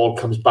and the ball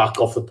comes back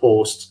off the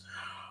post.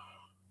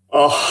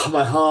 Oh,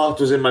 my heart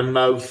was in my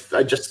mouth.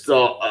 I just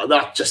thought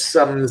that just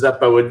sums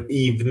up our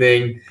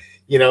evening.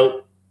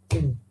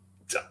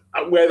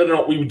 Whether or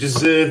not we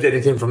deserved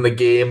anything from the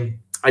game,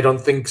 I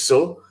don't think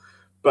so.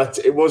 But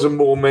it was a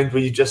moment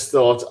where you just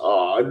thought,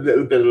 a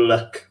little bit of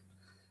luck.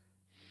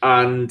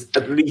 And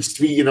at least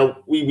we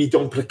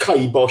don't put a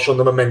kibosh on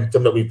the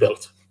momentum that we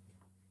built.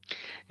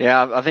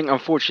 Yeah, I think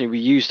unfortunately we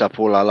used up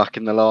all our luck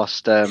in the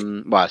last,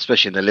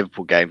 especially in the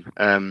Liverpool game.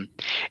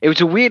 It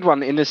was a weird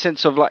one in the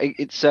sense of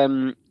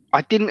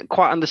I didn't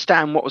quite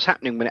understand what was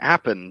happening when it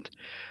happened.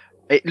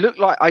 It looked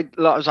like I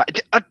was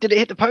like, did it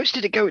hit the post?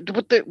 Did it go?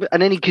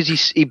 And then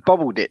because he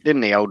bobbled it,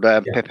 didn't he, old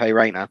Pepe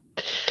Reina?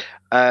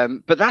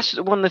 But that's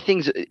one of the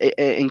things that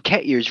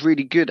Nketiah is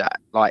really good at,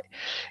 like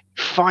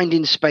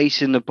finding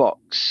space in the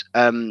box,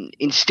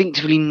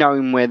 instinctively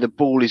knowing where the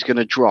ball is going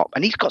to drop,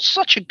 and he's got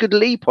such a good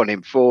leap on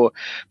him for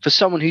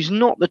someone who's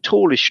not the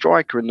tallest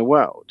striker in the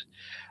world.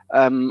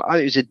 I think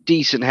it was a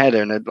decent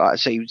header, and like I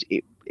say,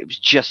 it was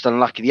just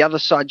unlucky. The other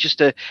side, just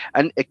a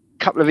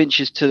couple of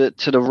inches to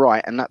the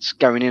right, and that's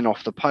going in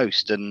off the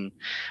post, and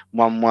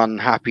 1-1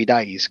 happy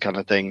days kind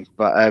of thing.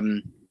 But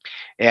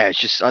yeah, it's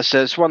just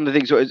it's one of the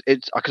things.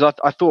 It's because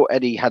I thought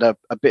Eddie had a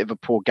bit of a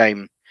poor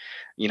game.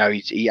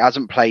 He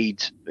hasn't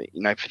played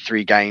for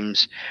 3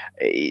 games.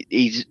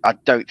 I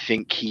don't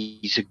think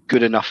he's a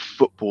good enough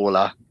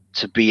footballer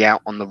to be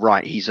out on the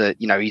right. He's a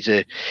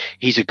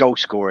goal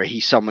scorer.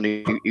 He's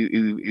someone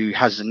who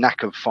has the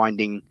knack of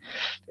finding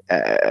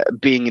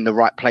being in the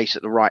right place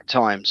at the right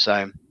time.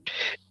 So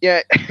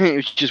yeah, it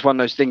was just one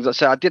of those things. I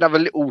said I did have a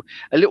little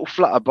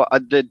flutter, but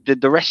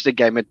the rest of the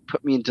game had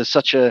put me into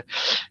such a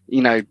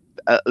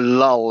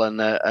lull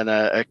and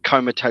a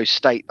comatose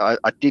state. I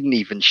didn't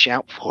even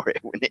shout for it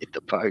when it hit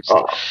the post.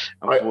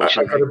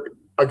 Unfortunately,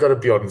 I got to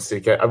be honest,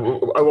 okay? I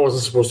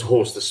wasn't supposed to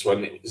host this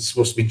one. It's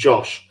supposed to be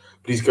Josh,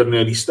 but he's got an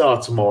early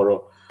start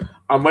tomorrow.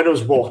 And when I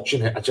was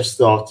watching it, I just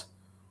thought,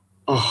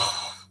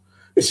 oh,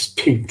 this is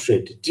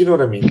putrid. Do you know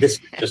what I mean? This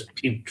is just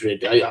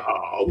putrid.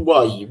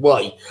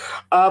 Why?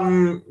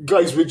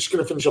 Guys, we're just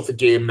going to finish off the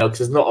game now because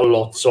there's not a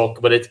lot to talk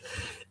about it.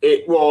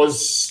 It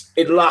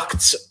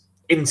lacked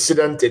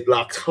incident, it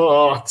lacked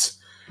heart,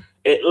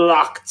 it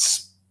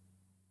lacked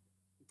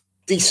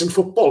decent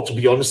football, to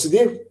be honest with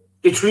you.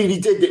 It really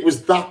did. It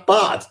was that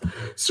bad.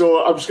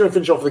 So I'm just going to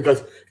finish off with the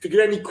guys. If you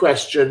get any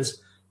questions,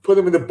 put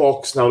them in the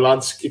box now,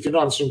 lads. If you're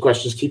not answering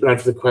questions, keep an eye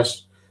for the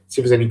question. See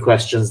if there's any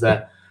questions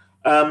there.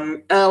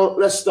 Al,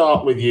 let's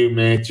start with you,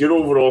 mate. Your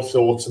overall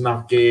thoughts on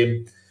that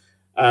game.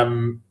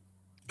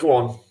 Go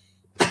on.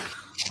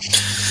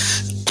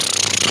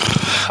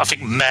 I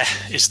think meh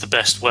is the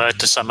best word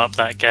to sum up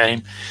that game.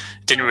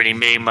 It didn't really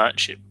mean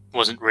much. It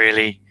wasn't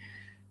really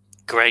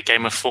a great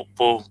game of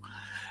football.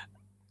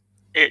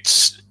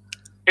 It's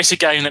a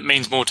game that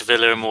means more to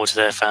Villa and more to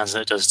their fans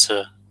than it does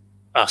to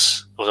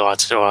us, or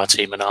to our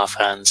team and our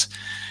fans.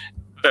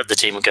 But the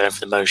team were going for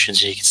the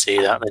motions, and you can see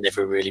that. They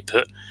never really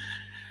put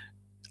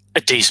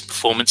a decent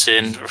performance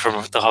in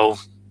from the whole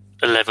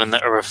 11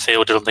 that are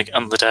fielded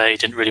on the day.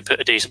 Didn't really put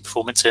a decent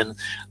performance in.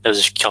 There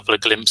was a couple of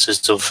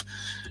glimpses of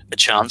a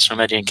chance from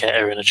Eddie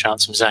Nketiah and a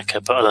chance from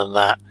Xhaka, but other than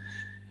that,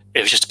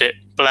 it was just a bit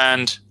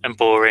bland and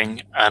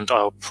boring, and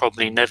I'll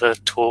probably never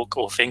talk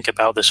or think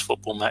about this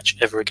football match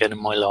ever again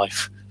in my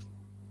life.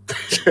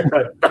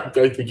 I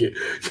don't think it.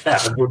 Yeah,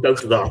 we'll go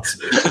to that.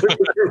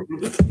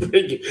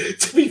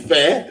 To be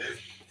fair,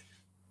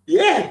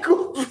 yeah,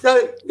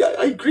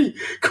 I agree.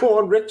 Go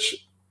on,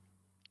 Rich.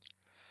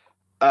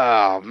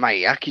 Oh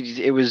mate,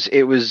 it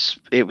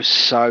was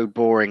so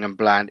boring and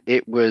bland.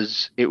 It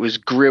was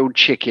grilled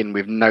chicken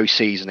with no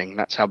seasoning.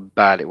 That's how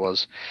bad it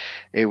was.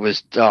 It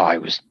was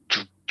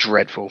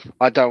dreadful.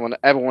 I don't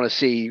ever want to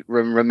see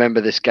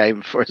remember this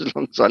game for as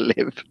long as I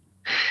live.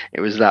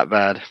 It was that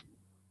bad.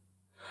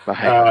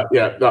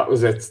 Yeah, that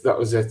was it.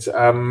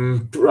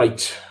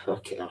 Right.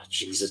 Okay. Oh,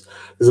 Jesus.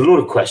 There's a lot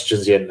of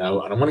questions here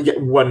now, and I'm going to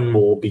get one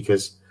more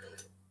because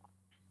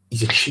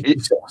he's a cheeky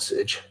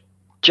sausage.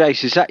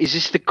 Jace, is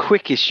this the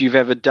quickest you've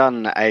ever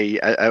done a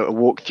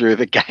walkthrough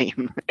of a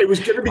game? It was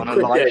going to be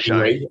quick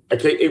anyway.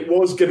 Okay, it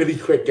was going to be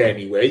quick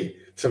anyway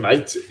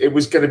tonight. It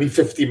was going to be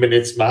 50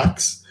 minutes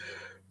max,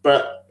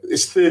 but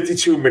it's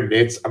 32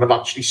 minutes, and I've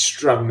actually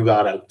strung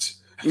that out.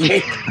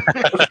 I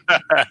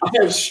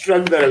have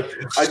strung that out.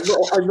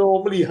 I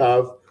normally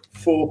have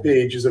 4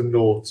 pages of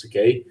notes.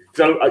 Okay,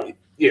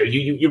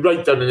 you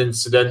write down an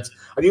incident,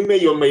 and you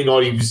may or may not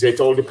use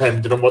it, all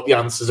depending on what the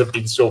answers have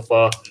been so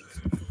far.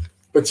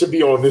 But to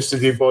be honest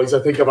with you boys, I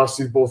think I've asked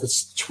you both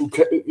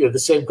the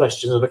same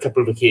questions on a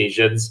couple of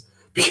occasions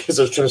because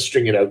I was trying to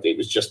string it out. It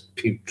was just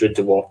putrid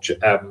to watch.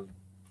 I've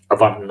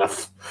had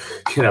enough.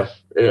 I've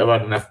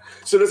had enough.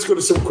 So let's go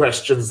to some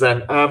questions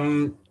then.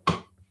 Ellen,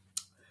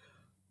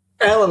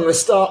 I'm going to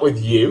start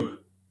with you.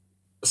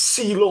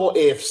 C-Law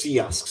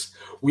AFC asks,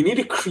 we need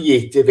a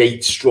creative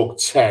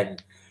 8/10.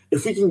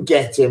 If we can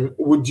get him,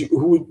 would you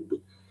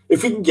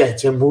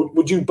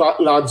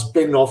lads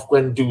bin off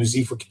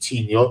Guendouzi for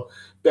Coutinho?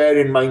 Bear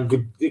in mind,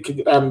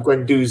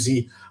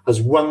 Guendouzi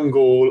has 1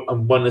 goal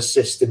and 1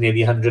 assist in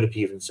nearly 100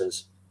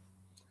 appearances.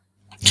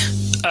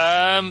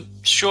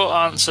 Short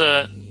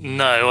answer,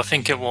 no. I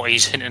think what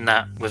he's hinting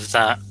at with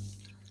that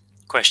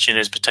question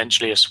is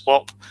potentially a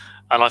swap.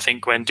 And I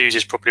think Guendouzi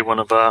is probably one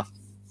of our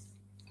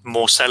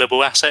more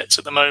sellable assets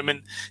at the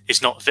moment.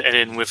 He's not fitting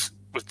in with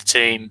the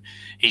team.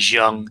 He's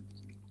young.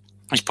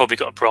 He's probably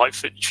got a bright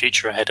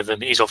future ahead of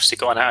him. He's obviously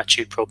got an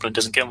attitude problem,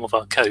 doesn't get on with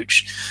our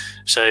coach.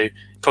 So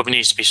probably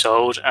needs to be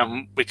sold,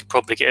 and we could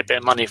probably get a bit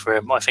of money for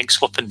him. I think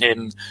swapping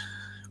him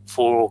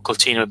for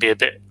Coutinho would be a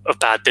bit of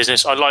bad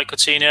business. I like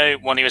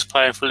Coutinho. When he was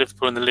playing for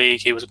Liverpool in the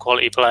league, he was a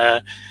quality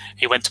player.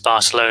 He went to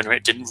Barcelona.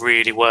 It didn't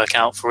really work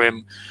out for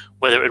him.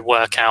 Whether it would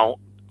work out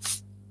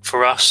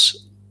for us,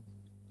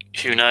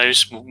 who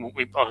knows?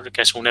 I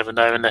guess we'll never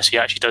know unless he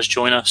actually does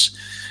join us.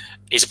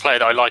 He's a player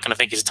that I like, and I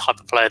think he's the type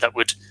of player that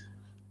would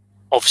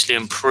obviously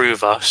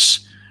improve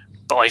us,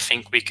 but I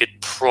think we could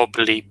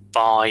probably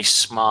buy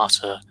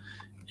smarter,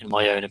 in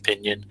my own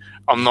opinion.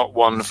 I'm not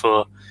one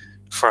for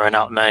throwing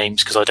out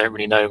names because I don't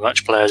really know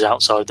much players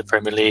outside the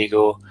Premier League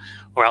or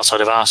outside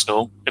of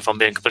Arsenal, if I'm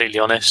being completely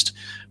honest.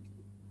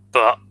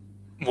 But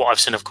what I've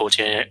seen of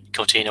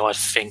Coutinho, I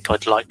think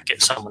I'd like to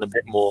get someone a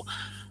bit more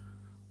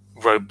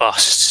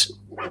robust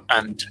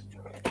and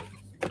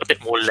a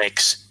bit more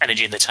legs,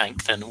 energy in the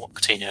tank than what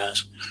Coutinho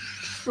has.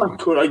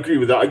 I agree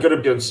with that. I got to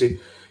be honest.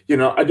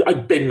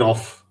 I'd bin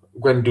off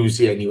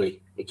Guendouzi anyway.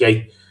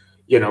 Okay,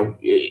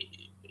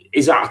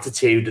 his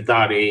attitude at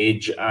that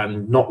age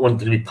and not wanting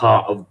to be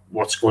part of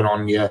what's going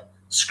on here,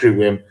 screw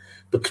him.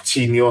 But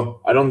Coutinho,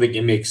 I don't think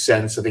it makes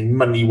sense. I think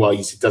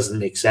money-wise, it doesn't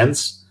make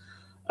sense.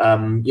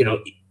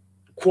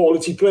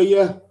 Quality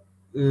player,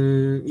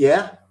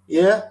 yeah.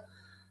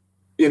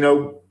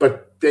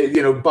 But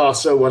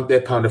Barca want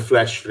their pound of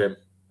flesh for him,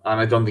 and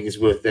I don't think it's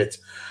worth it.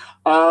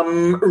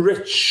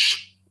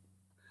 Rich,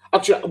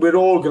 actually, we're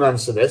all going to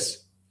answer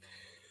this.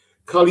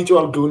 Carlito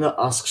Alguna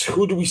asks,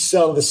 who do we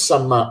sell this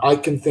summer? I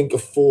can think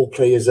of 4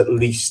 players at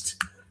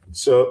least.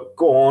 So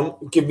go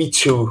on, give me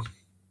 2.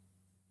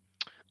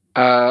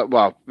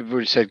 Well, we've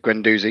already said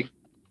Guendouzi.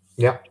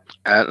 Yeah.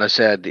 Like I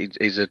said,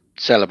 he's a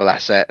sellable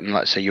asset, and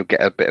like I say, you'll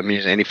get a bit of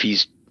music. And if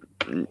he's,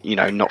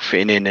 not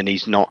fitting in and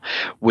he's not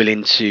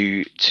willing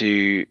to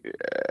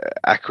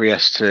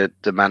acquiesce to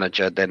the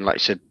manager, then like I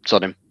said,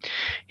 sod him.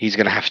 He's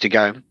going to have to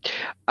go.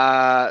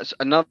 So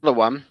another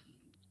one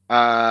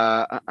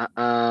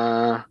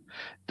that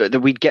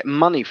we'd get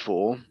money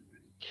for.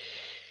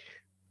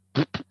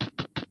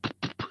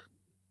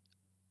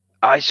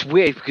 It's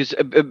weird because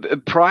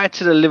prior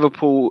to the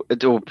Liverpool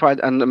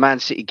and the Man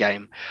City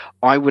game,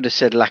 I would have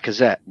said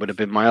Lacazette would have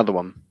been my other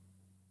one.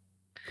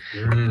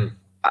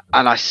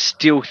 And I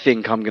still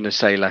think I'm going to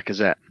say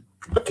Lacazette.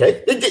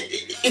 Okay.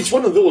 It's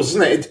one of those,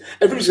 isn't it?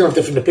 Everybody's going to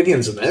have different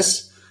opinions on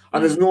this,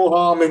 and there's no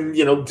harm in,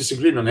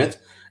 disagreeing on it.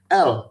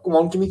 Elle, come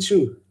on, give me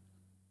 2.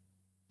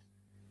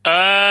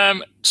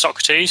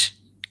 Socrates,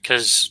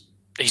 because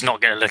he's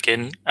not going to look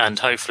in, and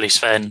hopefully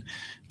Sven,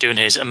 doing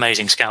his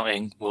amazing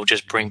scouting, will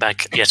just bring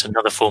back yet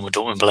another former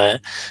Dortmund player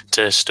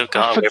to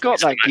Stuttgart. I forgot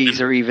that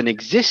geezer even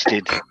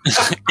existed.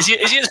 Is he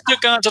at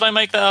Stuttgart? Did I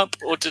make that up,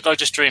 or did I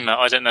just dream that?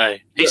 I don't know.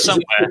 He's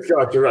somewhere.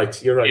 You're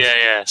right.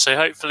 Yeah. So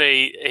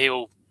hopefully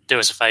he'll do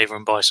us a favour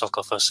and buy Sock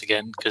off us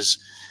again, because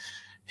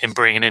him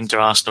bringing him to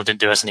Arsenal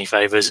didn't do us any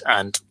favours,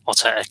 and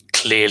Arteta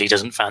clearly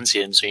doesn't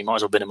fancy him, so you might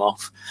as well bin him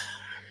off.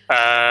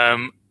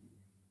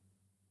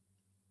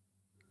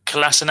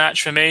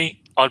 Kolasinac for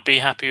me, I'd be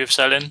happy with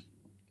selling.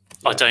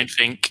 Yeah. I don't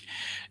think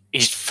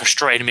he's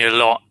frustrated me a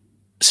lot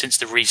since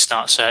the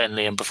restart,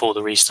 certainly, and before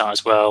the restart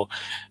as well.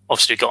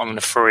 Obviously, we got him on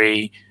a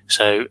free,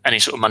 so any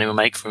sort of money we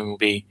make from him will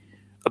be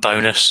a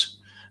bonus,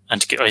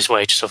 and to get his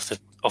wages off the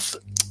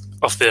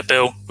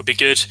bill would be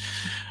good.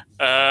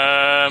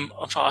 I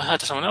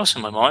had someone else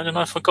in my mind, and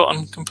I've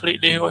forgotten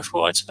completely who I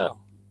thought I'd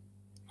sell.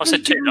 I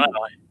said 2, didn't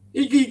I?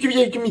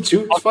 Give me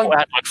 2. I thought I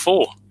had like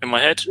 4 in my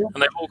head,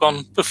 and they've all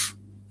gone poof.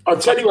 I'll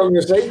tell you what I'm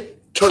going to say.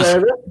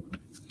 Torreira.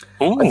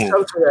 I'd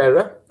sell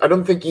Torreira. I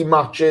don't think he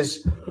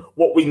matches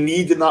what we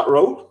need in that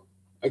role.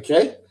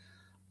 Okay.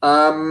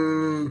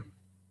 And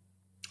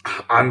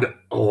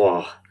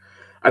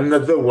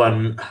another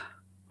one,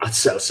 I'd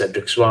sell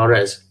Cedric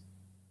Suarez.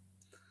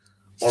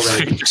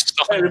 Already.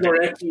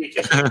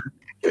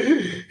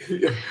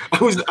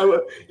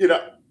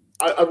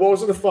 I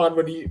wasn't a fan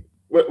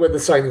when the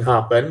signing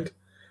happened.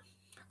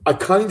 I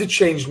kind of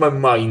changed my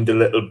mind a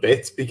little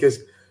bit because,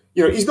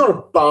 he's not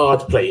a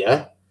bad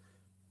player,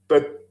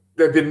 but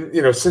they've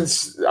been,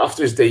 since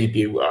after his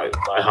debut, I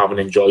haven't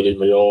enjoyed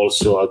him at all.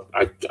 So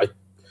I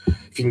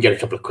if you can get a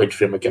couple of quid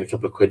for him, I get a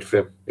couple of quid for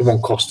him. It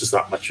won't cost us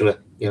that much, will it?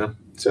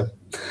 So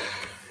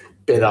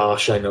bit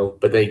harsh, I know,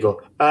 but there you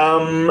go.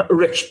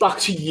 Rich, back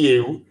to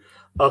you.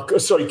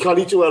 Sorry,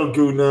 Carlito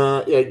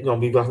Alguna. Yeah, no,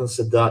 we haven't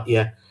said that.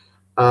 Yeah.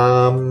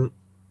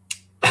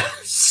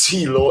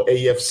 CeeLo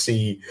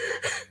AFC.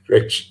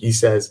 Rich, he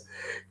says,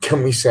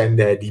 can we send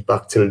Eddie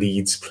back to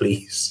Leeds,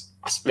 please?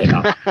 That's a bit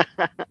harsh.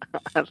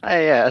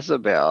 Yeah, that's a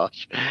bit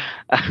harsh.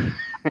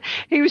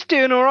 He was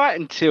doing all right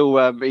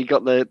until he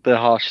got the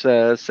harsh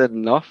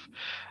sending off.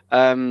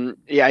 I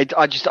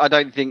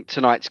don't think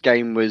tonight's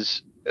game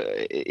was.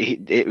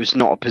 It was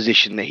not a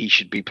position that he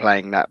should be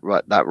playing that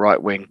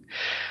right wing.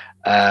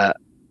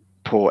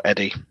 Poor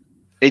Eddie.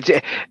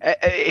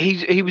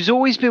 He was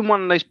always been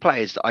one of those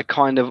players that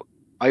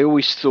I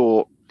always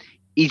thought,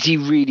 is he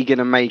really going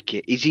to make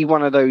it? Is he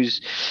one of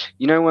those,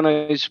 one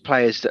of those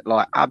players that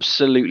like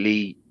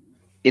absolutely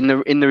in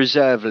the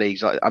reserve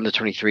leagues, like under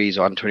 23s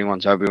or under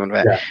 21s, however you want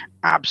to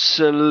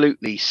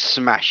absolutely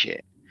smash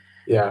it.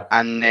 Yeah.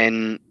 And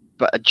then,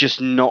 but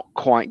just not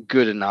quite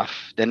good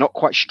enough. They're not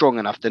quite strong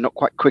enough. They're not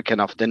quite quick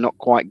enough. They're not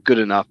quite good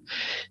enough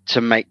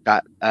to make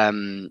that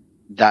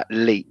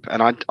leap.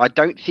 And I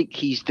don't think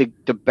he's the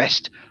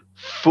best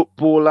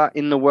footballer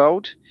in the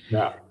world.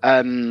 No.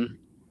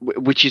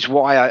 Which is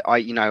why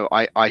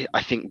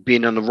I think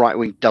being on the right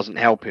wing doesn't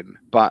help him.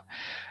 But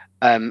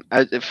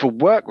for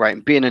work rate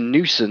and being a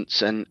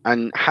nuisance and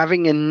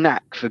having a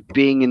knack for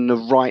being in the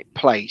right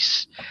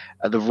place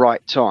at the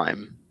right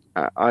time,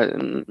 I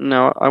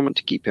want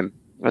to keep him.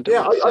 I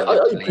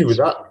agree with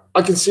that.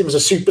 I can see him as a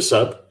super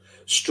sub,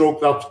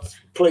 stroke that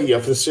player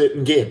for a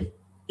certain game.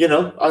 And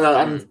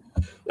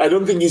I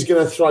don't think he's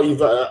going to thrive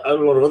at a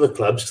lot of other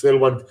clubs because they'll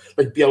want,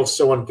 like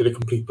Bielsa wanted a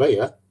complete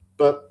player.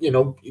 But,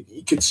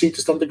 he could suit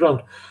us on the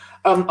ground.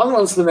 I'm going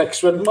to answer the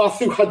next one.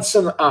 Matthew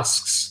Hudson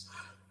asks,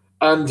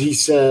 and he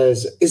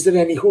says, is there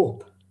any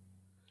hope?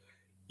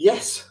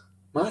 Yes,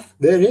 Matt,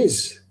 there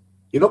is.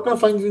 You're not going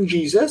to find it in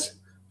Jesus,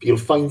 but you'll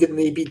find it in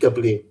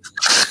ABW.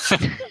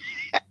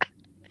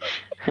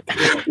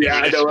 Yeah,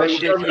 I know.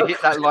 Especially if you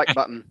hit that like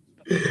button.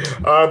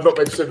 I've not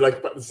mentioned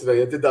like buttons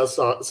today. I did that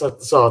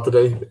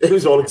Saturday. It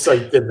was all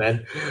exciting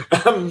then.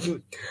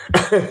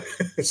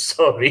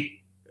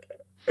 Sorry.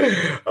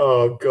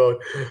 Oh God.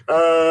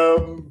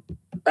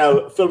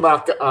 Phil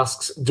Marker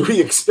asks, do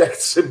we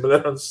expect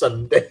similar on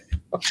Sunday?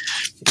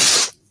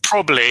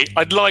 Probably.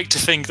 I'd like to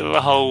think that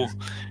the whole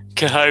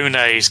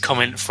cojones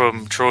comment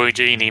from Troy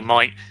Deeney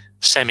might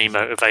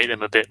semi-motivate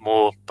them a bit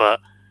more, but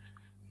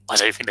I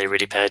don't think they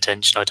really pay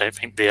attention. I don't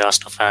think the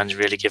Arsenal fans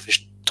really give a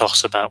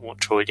toss about what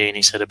Troy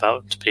Deeney said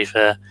about them, to be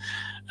fair.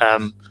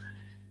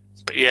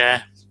 But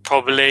yeah,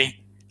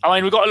 probably. I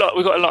mean, we've got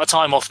a lot of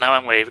time off now,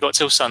 haven't we? We've got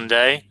till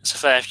Sunday. It's a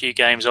fair few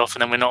games off,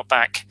 and then we're not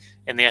back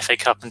in the FA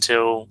Cup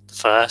until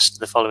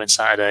the following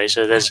Saturday.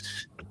 So there's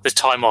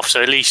time off.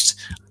 So at least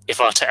if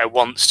Arteta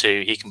wants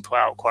to, he can put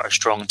out quite a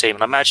strong team,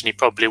 and I imagine he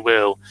probably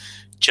will,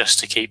 just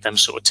to keep them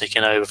sort of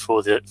ticking over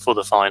for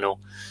the final.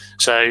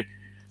 So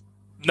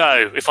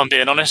no, if I'm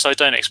being honest, I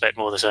don't expect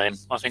more of the same.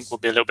 I think we'll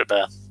be a little bit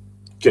better.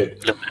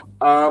 Good.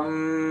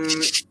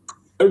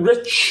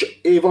 Rich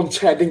Avon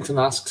Teddington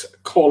asks,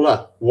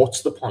 Cola,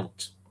 what's the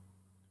point?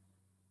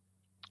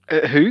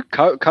 Who?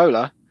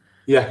 Cola?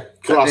 Yeah,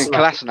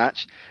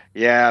 Kolasinac.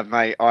 Yeah,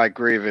 mate, I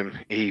agree with him.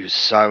 He was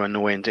so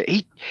annoying.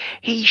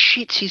 He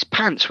shits his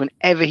pants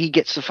whenever he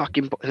gets the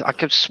fucking... I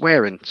kept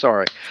swearing,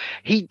 sorry.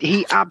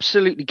 He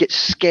absolutely gets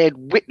scared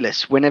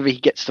witless whenever he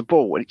gets the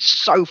ball, and it's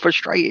so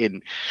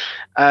frustrating.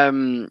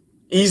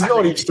 He's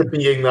not used to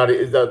being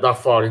that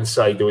far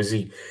inside, though, is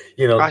he?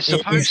 You know, I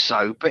suppose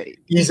so, but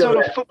he's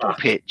on a football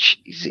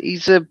pitch.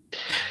 He's a...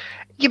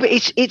 Yeah, but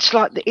it's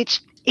like...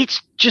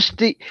 It's just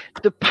the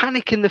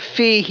panic and the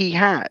fear he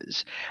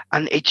has,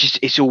 and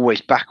it's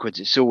always backwards.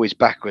 It's always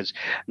backwards.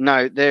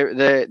 No,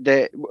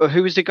 they're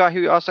who was the guy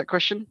who asked that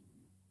question?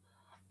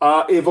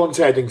 Avon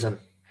Teddington.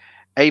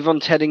 Avon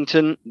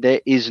Teddington. There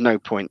is no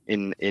point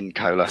in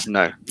Cola.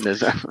 No,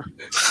 there's.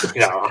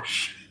 Bit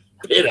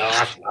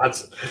harsh,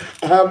 lads.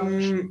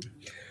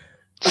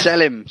 Sell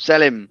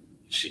him.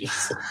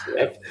 Jesus.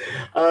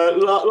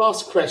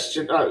 Last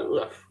question.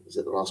 Is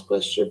it the last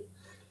question?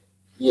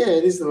 Yeah,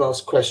 it is the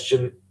last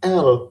question.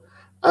 Al,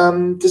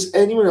 does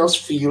anyone else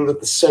feel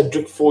that the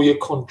Cedric 4-year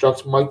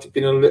contract might have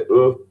been a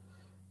little...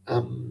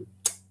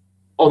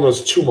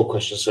 there's two more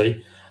questions,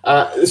 sorry.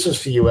 This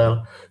one's for you,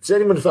 Al. Does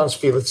anyone else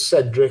feel that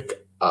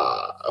Cedric,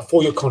 a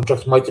 4-year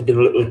contract might have been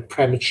a little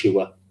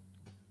premature?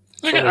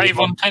 Look at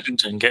Avon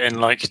Teddington getting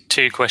like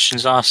 2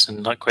 questions asked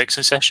in like quick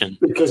succession.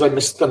 Because I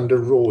missed Thunder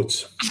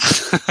Roads.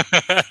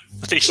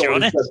 At least you're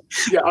honest.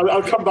 Yeah,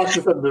 I'll come back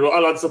to Thunder Roads.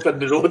 I'll answer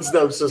Thunder Roads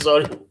now, so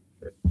sorry.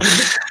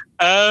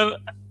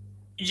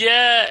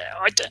 Yeah,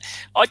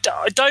 I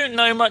don't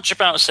know much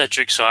about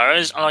Cedric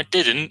Soares, and I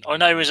didn't. I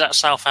know he was at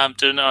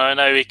Southampton, and I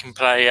know he can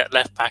play at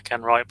left back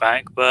and right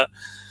back, but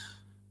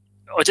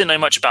I didn't know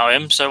much about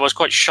him, so I was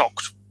quite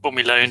shocked when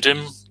we loaned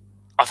him.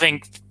 I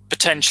think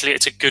potentially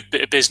it's a good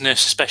bit of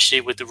business, especially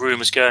with the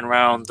rumours going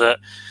around that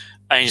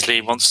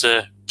Ainsley wants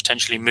to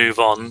potentially move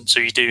on, so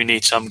you do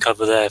need some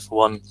cover there for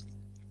one.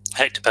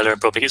 Hector Bellerin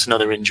probably gets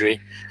another injury,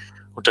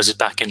 or does his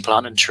back in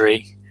plant and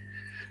tree.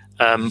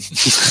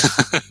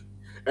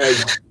 Hey,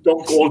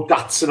 don't go all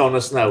Datsun on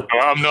us now.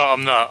 I'm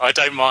not. I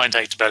don't mind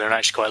Hector Bellerin. I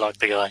actually quite like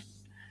the guy.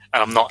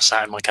 And I'm not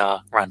sat in my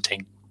car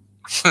ranting.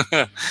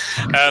 But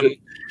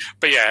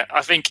yeah,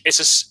 I think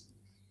it's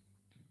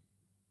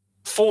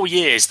 4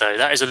 years, though.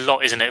 That is a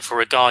lot, isn't it, for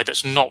a guy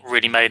that's not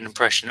really made an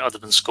impression other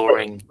than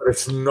scoring. But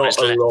it's not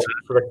a lot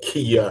for a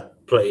Kia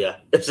player,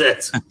 is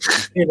it?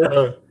 You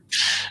know?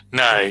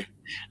 No.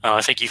 Oh,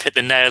 I think you've hit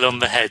the nail on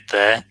the head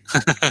there.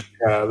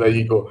 There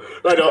you go.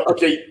 Right,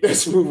 okay,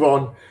 let's move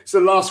on. So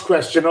the last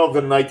question of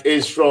the night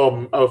is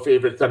from our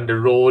favourite Thunder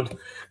Road.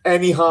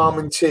 Any harm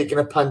in taking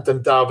a punt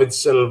on David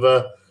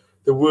Silva?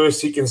 The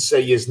worst he can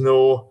say is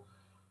no.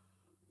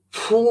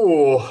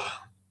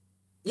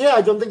 Yeah,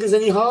 I don't think there's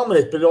any harm in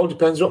it, but it all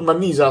depends what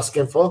money he's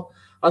asking for.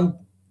 And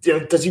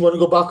does he want to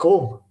go back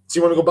home? Does he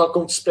want to go back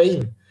home to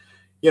Spain?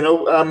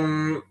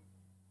 Who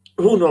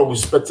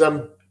knows? But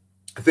I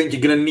think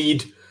you're going to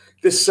need...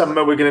 This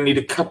summer, we're going to need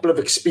a couple of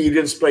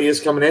experienced players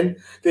coming in.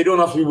 They don't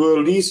have to be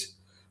worldies,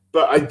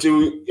 but I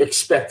do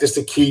expect us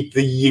to keep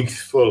the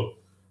youthful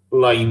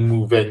line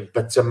moving.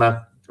 But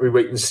we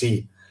wait and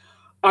see.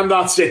 And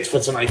that's it for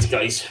tonight,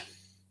 guys.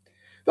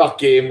 That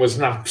game was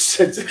an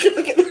absolute...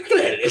 Look at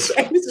Ellis.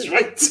 Ellis is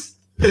right.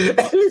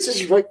 Ellis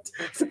is right.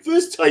 It's the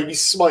first time he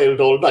smiled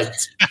all night.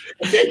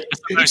 Okay?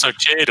 It's the first I've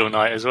cheered all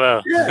night as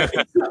well. Yeah,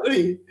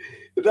 exactly.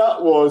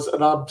 That was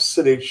an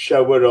absolute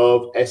shower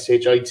of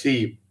shit.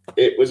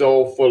 It was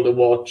awful to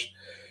watch.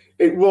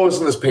 It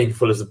wasn't as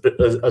painful as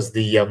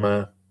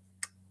the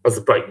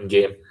Brighton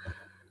game,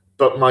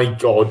 but my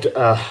God,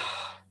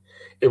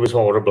 it was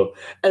horrible.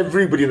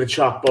 Everybody in the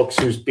chat box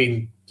who's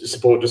been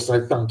supporting us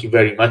tonight, thank you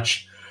very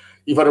much.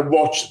 You've had to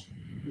watch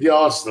the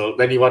Arsenal,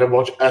 then you've had to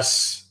watch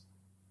us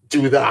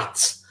do that.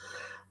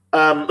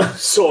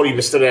 Sorry,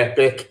 Mr.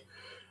 Epic.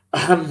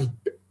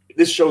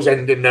 This show's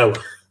ending now.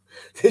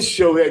 This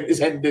show is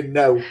ending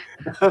now.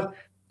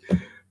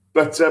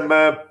 But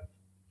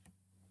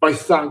my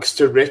thanks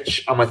to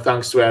Rich and my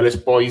thanks to Ellis,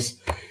 boys.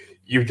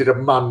 You did a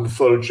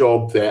manful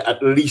job there.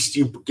 At least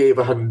you gave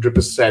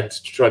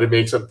 100% to try to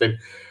make something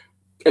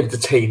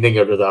entertaining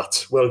out of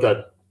that. Well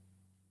done.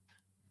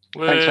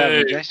 Thanks for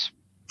having me, Jess.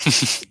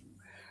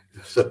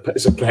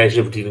 It's a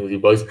pleasure dealing with you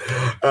boys.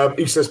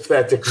 He says,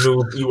 pathetic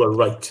noob, you are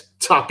right.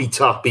 Tappy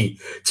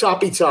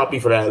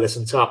for Ellis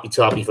and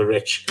tappy for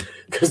Rich,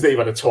 because they've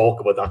had a talk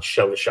about that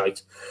show of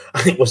shite,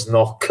 and it was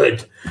not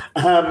good.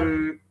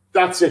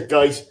 That's it,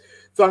 guys.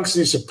 Thanks for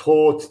your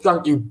support.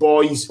 Thank you,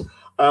 boys.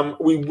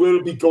 We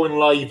will be going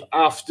live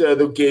after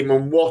the game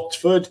on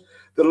Watford.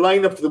 The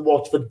lineup for the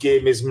Watford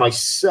game is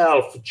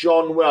myself,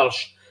 John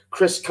Welsh,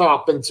 Chris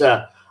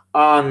Carpenter,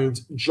 and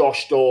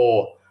Josh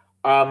Daw.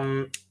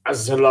 As I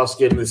said, last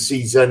game of the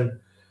season.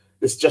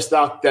 It's just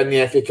that, then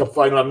the FA Cup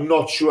final. I'm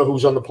not sure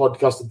who's on the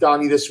podcast with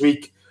Danny this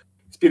week.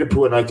 It's been a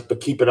poor night,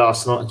 but keep it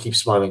Arsenal and keep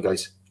smiling,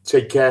 guys.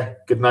 Take care.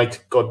 Good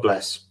night. God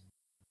bless.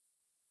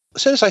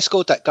 As soon as I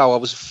scored that goal, I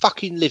was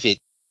fucking livid.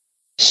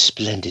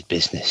 Splendid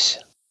business.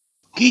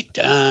 Get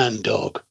down, dog.